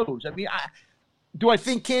 10, who knows? I mean, do I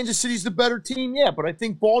think Kansas City's the better team? Yeah, but I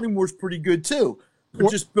think Baltimore's pretty good too. They're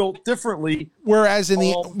just built differently. Whereas in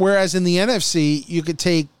the NFC, you could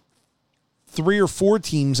take 3 or 4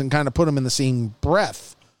 teams and kind of put them in the same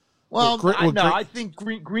breath. Well, With I think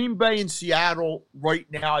Green Bay and Seattle right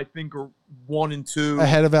now, I think are 1 and 2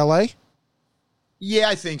 ahead of LA. Yeah,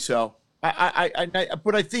 I think so. But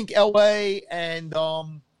I think LA and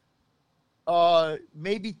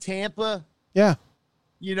maybe Tampa. Yeah.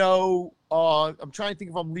 I'm trying to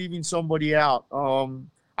think if I'm leaving somebody out.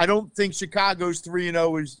 I don't think Chicago's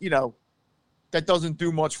 3-0 is, that doesn't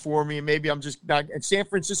do much for me. And maybe I'm just not. And San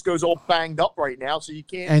Francisco's all banged up right now, so you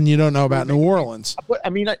can't. And you don't know about New Orleans. But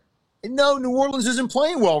no, New Orleans isn't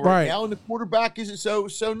playing well right Right. now, and the quarterback isn't.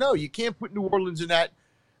 So no, you can't put New Orleans in that.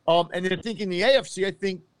 And then I think in the AFC, I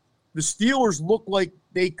think the Steelers look like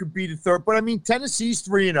they could be the third. But Tennessee's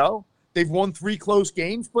 3-0. They've won 3 close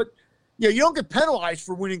games, but you don't get penalized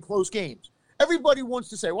for winning close games. Everybody wants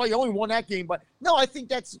to say, well, you only won that game. But no, I think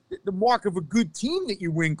that's the mark of a good team that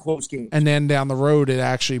you win close games. And then down the road, it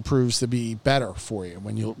actually proves to be better for you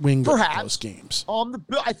when you win close games.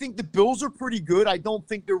 I think the Bills are pretty good. I don't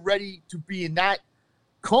think they're ready to be in that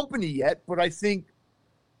company yet, but I think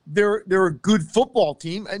they're a good football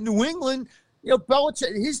team. And New England,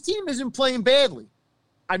 Belichick, his team isn't playing badly.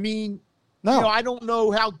 No. I don't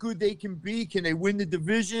know how good they can be. Can they win the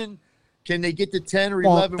division? Can they get to 10 or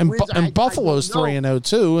 11 wins? And Buffalo's 3-0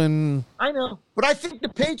 too. And I know. But I think the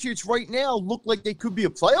Patriots right now look like they could be a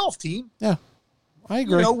playoff team. Yeah, I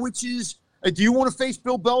agree. Which is, do you want to face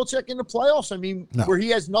Bill Belichick in the playoffs? No. Where he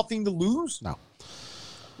has nothing to lose? No.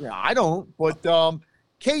 Yeah, I don't. But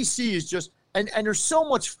KC is just, and they're so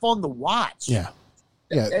much fun to watch. Yeah.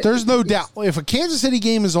 Yeah, there's no doubt. If a Kansas City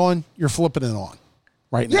game is on, you're flipping it on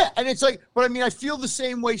right now. Yeah, and it's like, but I feel the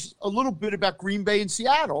same way a little bit about Green Bay and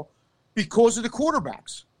Seattle because of the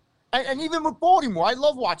quarterbacks. And even with Baltimore, I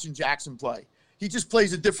love watching Jackson play. He just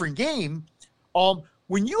plays a different game.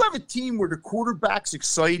 When you have a team where the quarterback's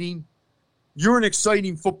exciting, you're an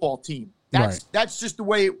exciting football team. That's just the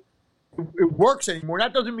way it works anymore.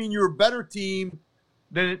 That doesn't mean you're a better team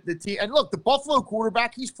than the team. And look, the Buffalo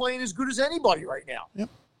quarterback, he's playing as good as anybody right now. Yep.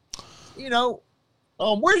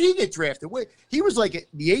 Where did he get drafted? He was like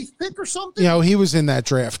the 8th pick or something? He was in that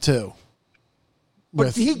draft too.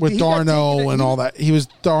 With he Darno and all that. He was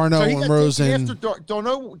Darno and Rosen.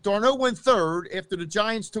 Darno went 3rd after the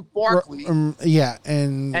Giants took Barkley. And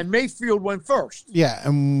Mayfield went 1st. Yeah,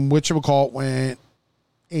 and whatchamacallit went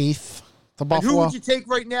 8th to Buffalo. And who would you take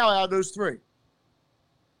right now out of those 3?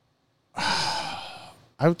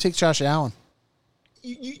 I would take Josh Allen.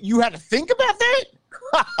 You had to think about that?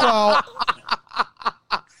 Well,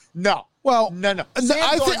 no. Well, no.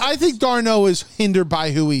 I think Darno is hindered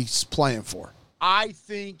by who he's playing for. I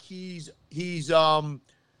think he's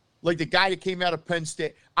like the guy that came out of Penn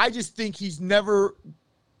State. I just think he's never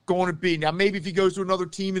going to be. Now, maybe if he goes to another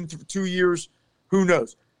team in 2 years, who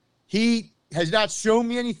knows? He has not shown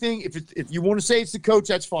me anything. If you want to say it's the coach,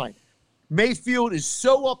 that's fine. Mayfield is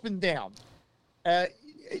so up and down.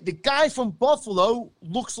 The guy from Buffalo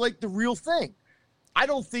looks like the real thing. I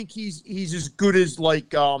don't think he's as good as like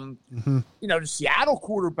the Seattle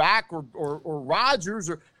quarterback or Rodgers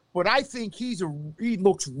but I think he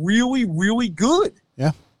looks really, really good.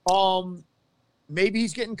 Yeah. Maybe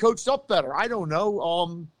he's getting coached up better. I don't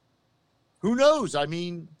know. Who knows?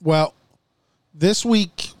 Well, this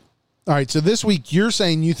week. All right. So this week you're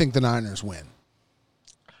saying you think the Niners win.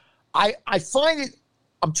 I find it.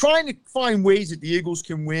 I'm trying to find ways that the Eagles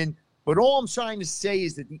can win, but all I'm trying to say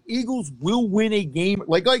is that the Eagles will win a game.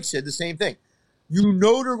 Like I said, the same thing. They're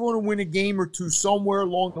going to win a game or two somewhere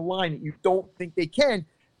along the line that you don't think they can.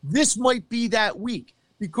 This might be that week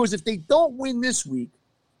because if they don't win this week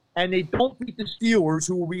and they don't beat the Steelers,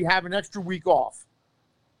 who will be having an extra week off,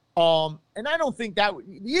 and I don't think the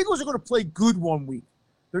Eagles are going to play good one week.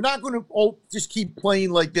 They're not going to just keep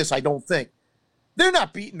playing like this, I don't think. They're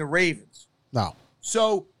not beating the Ravens. No.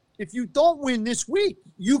 So if you don't win this week,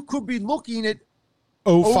 you could be looking at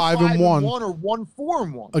 5-1 or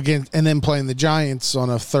 1-4-1 again, and then playing the Giants on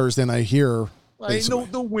a Thursday night here.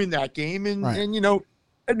 They'll win that game, and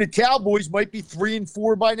and the Cowboys might be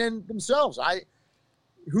 3-4 by then themselves.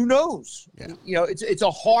 Who knows? Yeah. It's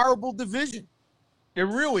a horrible division. It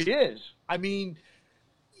really is. I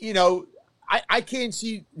can't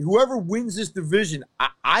see whoever wins this division.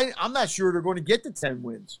 I'm not sure they're going to get to 10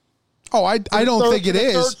 wins. Oh, I don't think it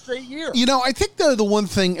is. Third straight year. I think the one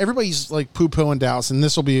thing everybody's like poo-pooing Dallas, and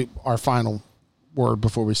this will be our final word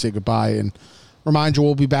before we say goodbye. And remind you,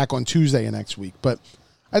 we'll be back on Tuesday of next week. But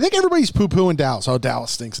I think everybody's poo-pooing Dallas. Oh,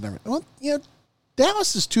 Dallas stinks and everything. Well,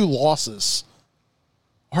 Dallas's 2 losses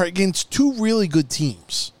are against 2 really good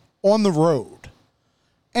teams on the road.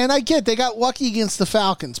 And I get they got lucky against the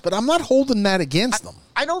Falcons, but I'm not holding that against them.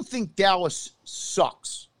 I don't think Dallas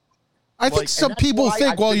sucks. I think some that's people why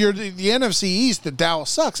think, I well, you're the NFC East, that Dallas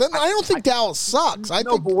sucks. And I don't think Dallas sucks. I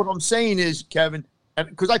no, think but what I'm saying is, Kevin,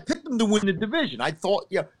 because I picked them to win the division. I thought,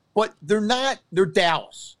 yeah, but they're not. They're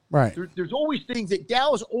Dallas. right. There's always things that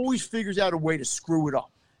Dallas always figures out a way to screw it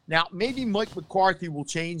up. Now, maybe Mike McCarthy will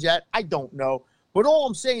change that. I don't know. But all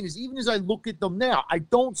I'm saying is, even as I look at them now, I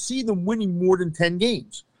don't see them winning more than 10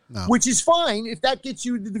 games, which is fine if that gets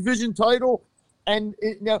you the division title. And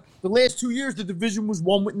now the last 2 years, the division was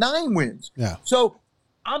won with 9 wins. Yeah. So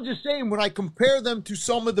I'm just saying, when I compare them to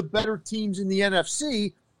some of the better teams in the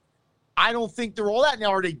NFC, I don't think they're all that.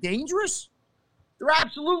 Now, are they dangerous? They're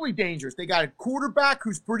absolutely dangerous. They got a quarterback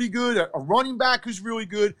who's pretty good, a running back who's really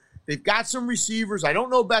good. They've got some receivers. I don't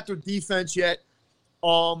know about their defense yet.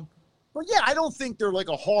 But, yeah, I don't think they're like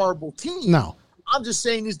a horrible team. No. I'm just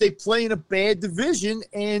saying is they play in a bad division.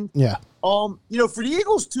 And, Yeah. for the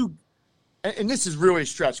Eagles to – and this is really a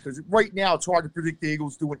stretch because right now it's hard to predict the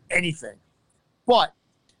Eagles doing anything. But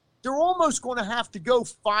they're almost going to have to go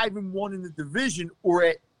 5-1 in the division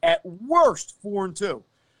or at worst 4-2.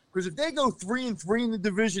 Because if they go 3-3 in the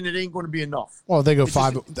division, it ain't going to be enough. Well, they go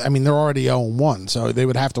 5. I mean, they're already 0-1, so they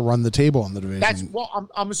would have to run the table in the division.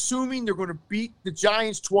 I'm assuming they're going to beat the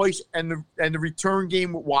Giants twice and the return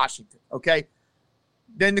game with Washington. Okay,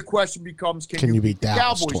 then the question becomes, can you beat the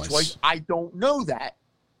Dallas Cowboys twice? I don't know that.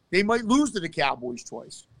 They might lose to the Cowboys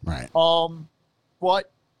twice. Right.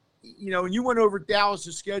 But and you went over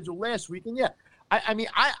Dallas' schedule last week, and yeah,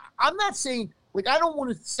 I'm not saying. Like, I don't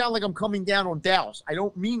want to sound like I'm coming down on Dallas. I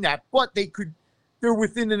don't mean that. But they're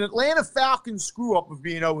within an Atlanta Falcons screw-up of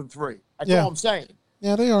being 0-3. That's all I'm saying.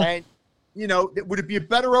 Yeah, they are. And, would it be a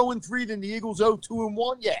better 0-3 than the Eagles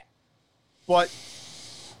 0-2-1? Yeah. But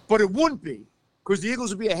it wouldn't be, because the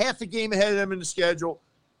Eagles would be a half a game ahead of them in the schedule,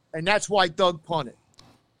 and that's why Doug punted.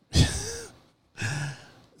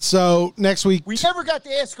 So next week, we never got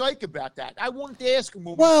to ask Ike about that. I wanted to ask him.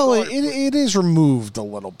 It is removed a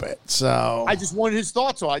little bit. So I just wanted his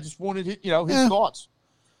thoughts. I just wanted his thoughts.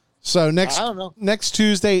 So I don't know. next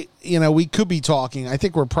Tuesday, we could be talking. I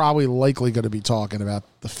think we're probably likely going to be talking about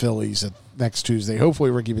the Phillies next Tuesday. Hopefully,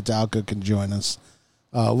 Ricky Vitalco can join us.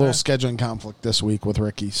 A little scheduling conflict this week with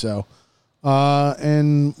Ricky. So,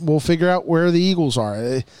 and we'll figure out where the Eagles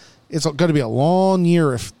are. It's going to be a long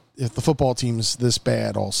year if the football team's this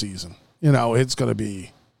bad all season. It's going to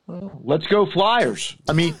be. Let's go Flyers.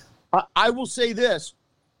 I mean, I will say this.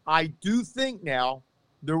 I do think now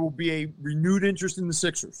there will be a renewed interest in the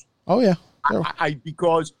Sixers. Oh, yeah.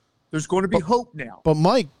 Because there's going to be hope now. But,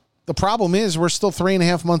 Mike, the problem is we're still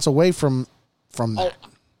 3.5 months away from that.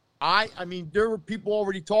 I mean, there were people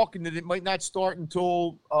already talking that it might not start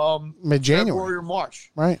until mid-January. February or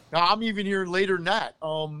March. Right. Now, I'm even hearing later than that.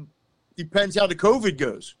 Depends how the COVID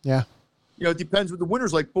goes. Yeah. It depends what the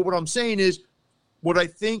winter's like. But what I'm saying is, what I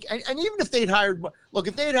think, and even if they'd hired Mike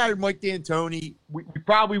D'Antoni, we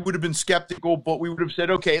probably would have been skeptical, but we would have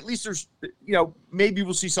said, okay, at least there's, maybe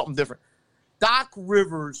we'll see something different. Doc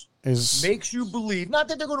Rivers makes you believe, not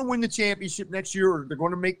that they're going to win the championship next year or they're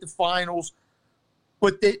going to make the finals,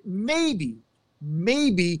 but that maybe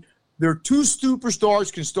their 2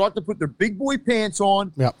 superstars can start to put their big boy pants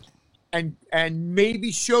on. Yep. And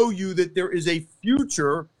maybe show you that there is a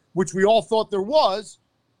future, which we all thought there was,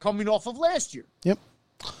 coming off of last year. Yep.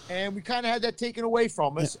 And we kind of had that taken away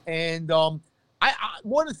from us. Yep. And I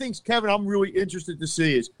one of the things, Kevin, I'm really interested to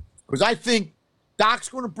see is, because I think Doc's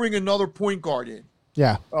going to bring another point guard in.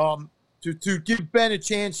 Yeah. To give Ben a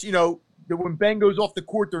chance, that when Ben goes off the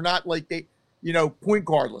court, they're not like point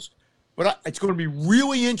guardless. But it's going to be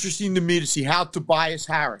really interesting to me to see how Tobias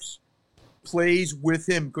Harris plays with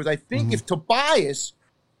him, because I think if Tobias,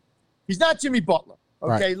 he's not Jimmy Butler,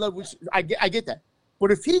 okay? Right. I get that, but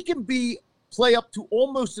if he can play up to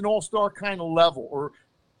almost an all-star kind of level, or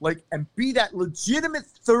and be that legitimate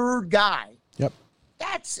third guy. Yep.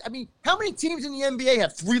 How many teams in the NBA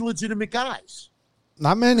have 3 legitimate guys?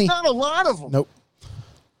 Not many. Not a lot of them. Nope.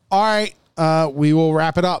 All right, we will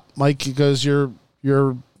wrap it up, Mike, because you're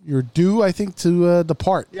due, I think, to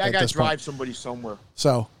depart. Yeah, I got to drive somebody somewhere.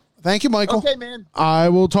 So. Thank you, Michael. Okay, man. I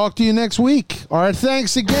will talk to you next week. All right,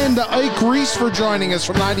 thanks again to Ike Reese for joining us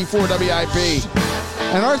from 94 WIP.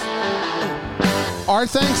 And our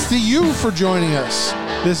thanks to you for joining us.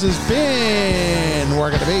 This has been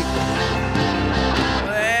Working the Beat.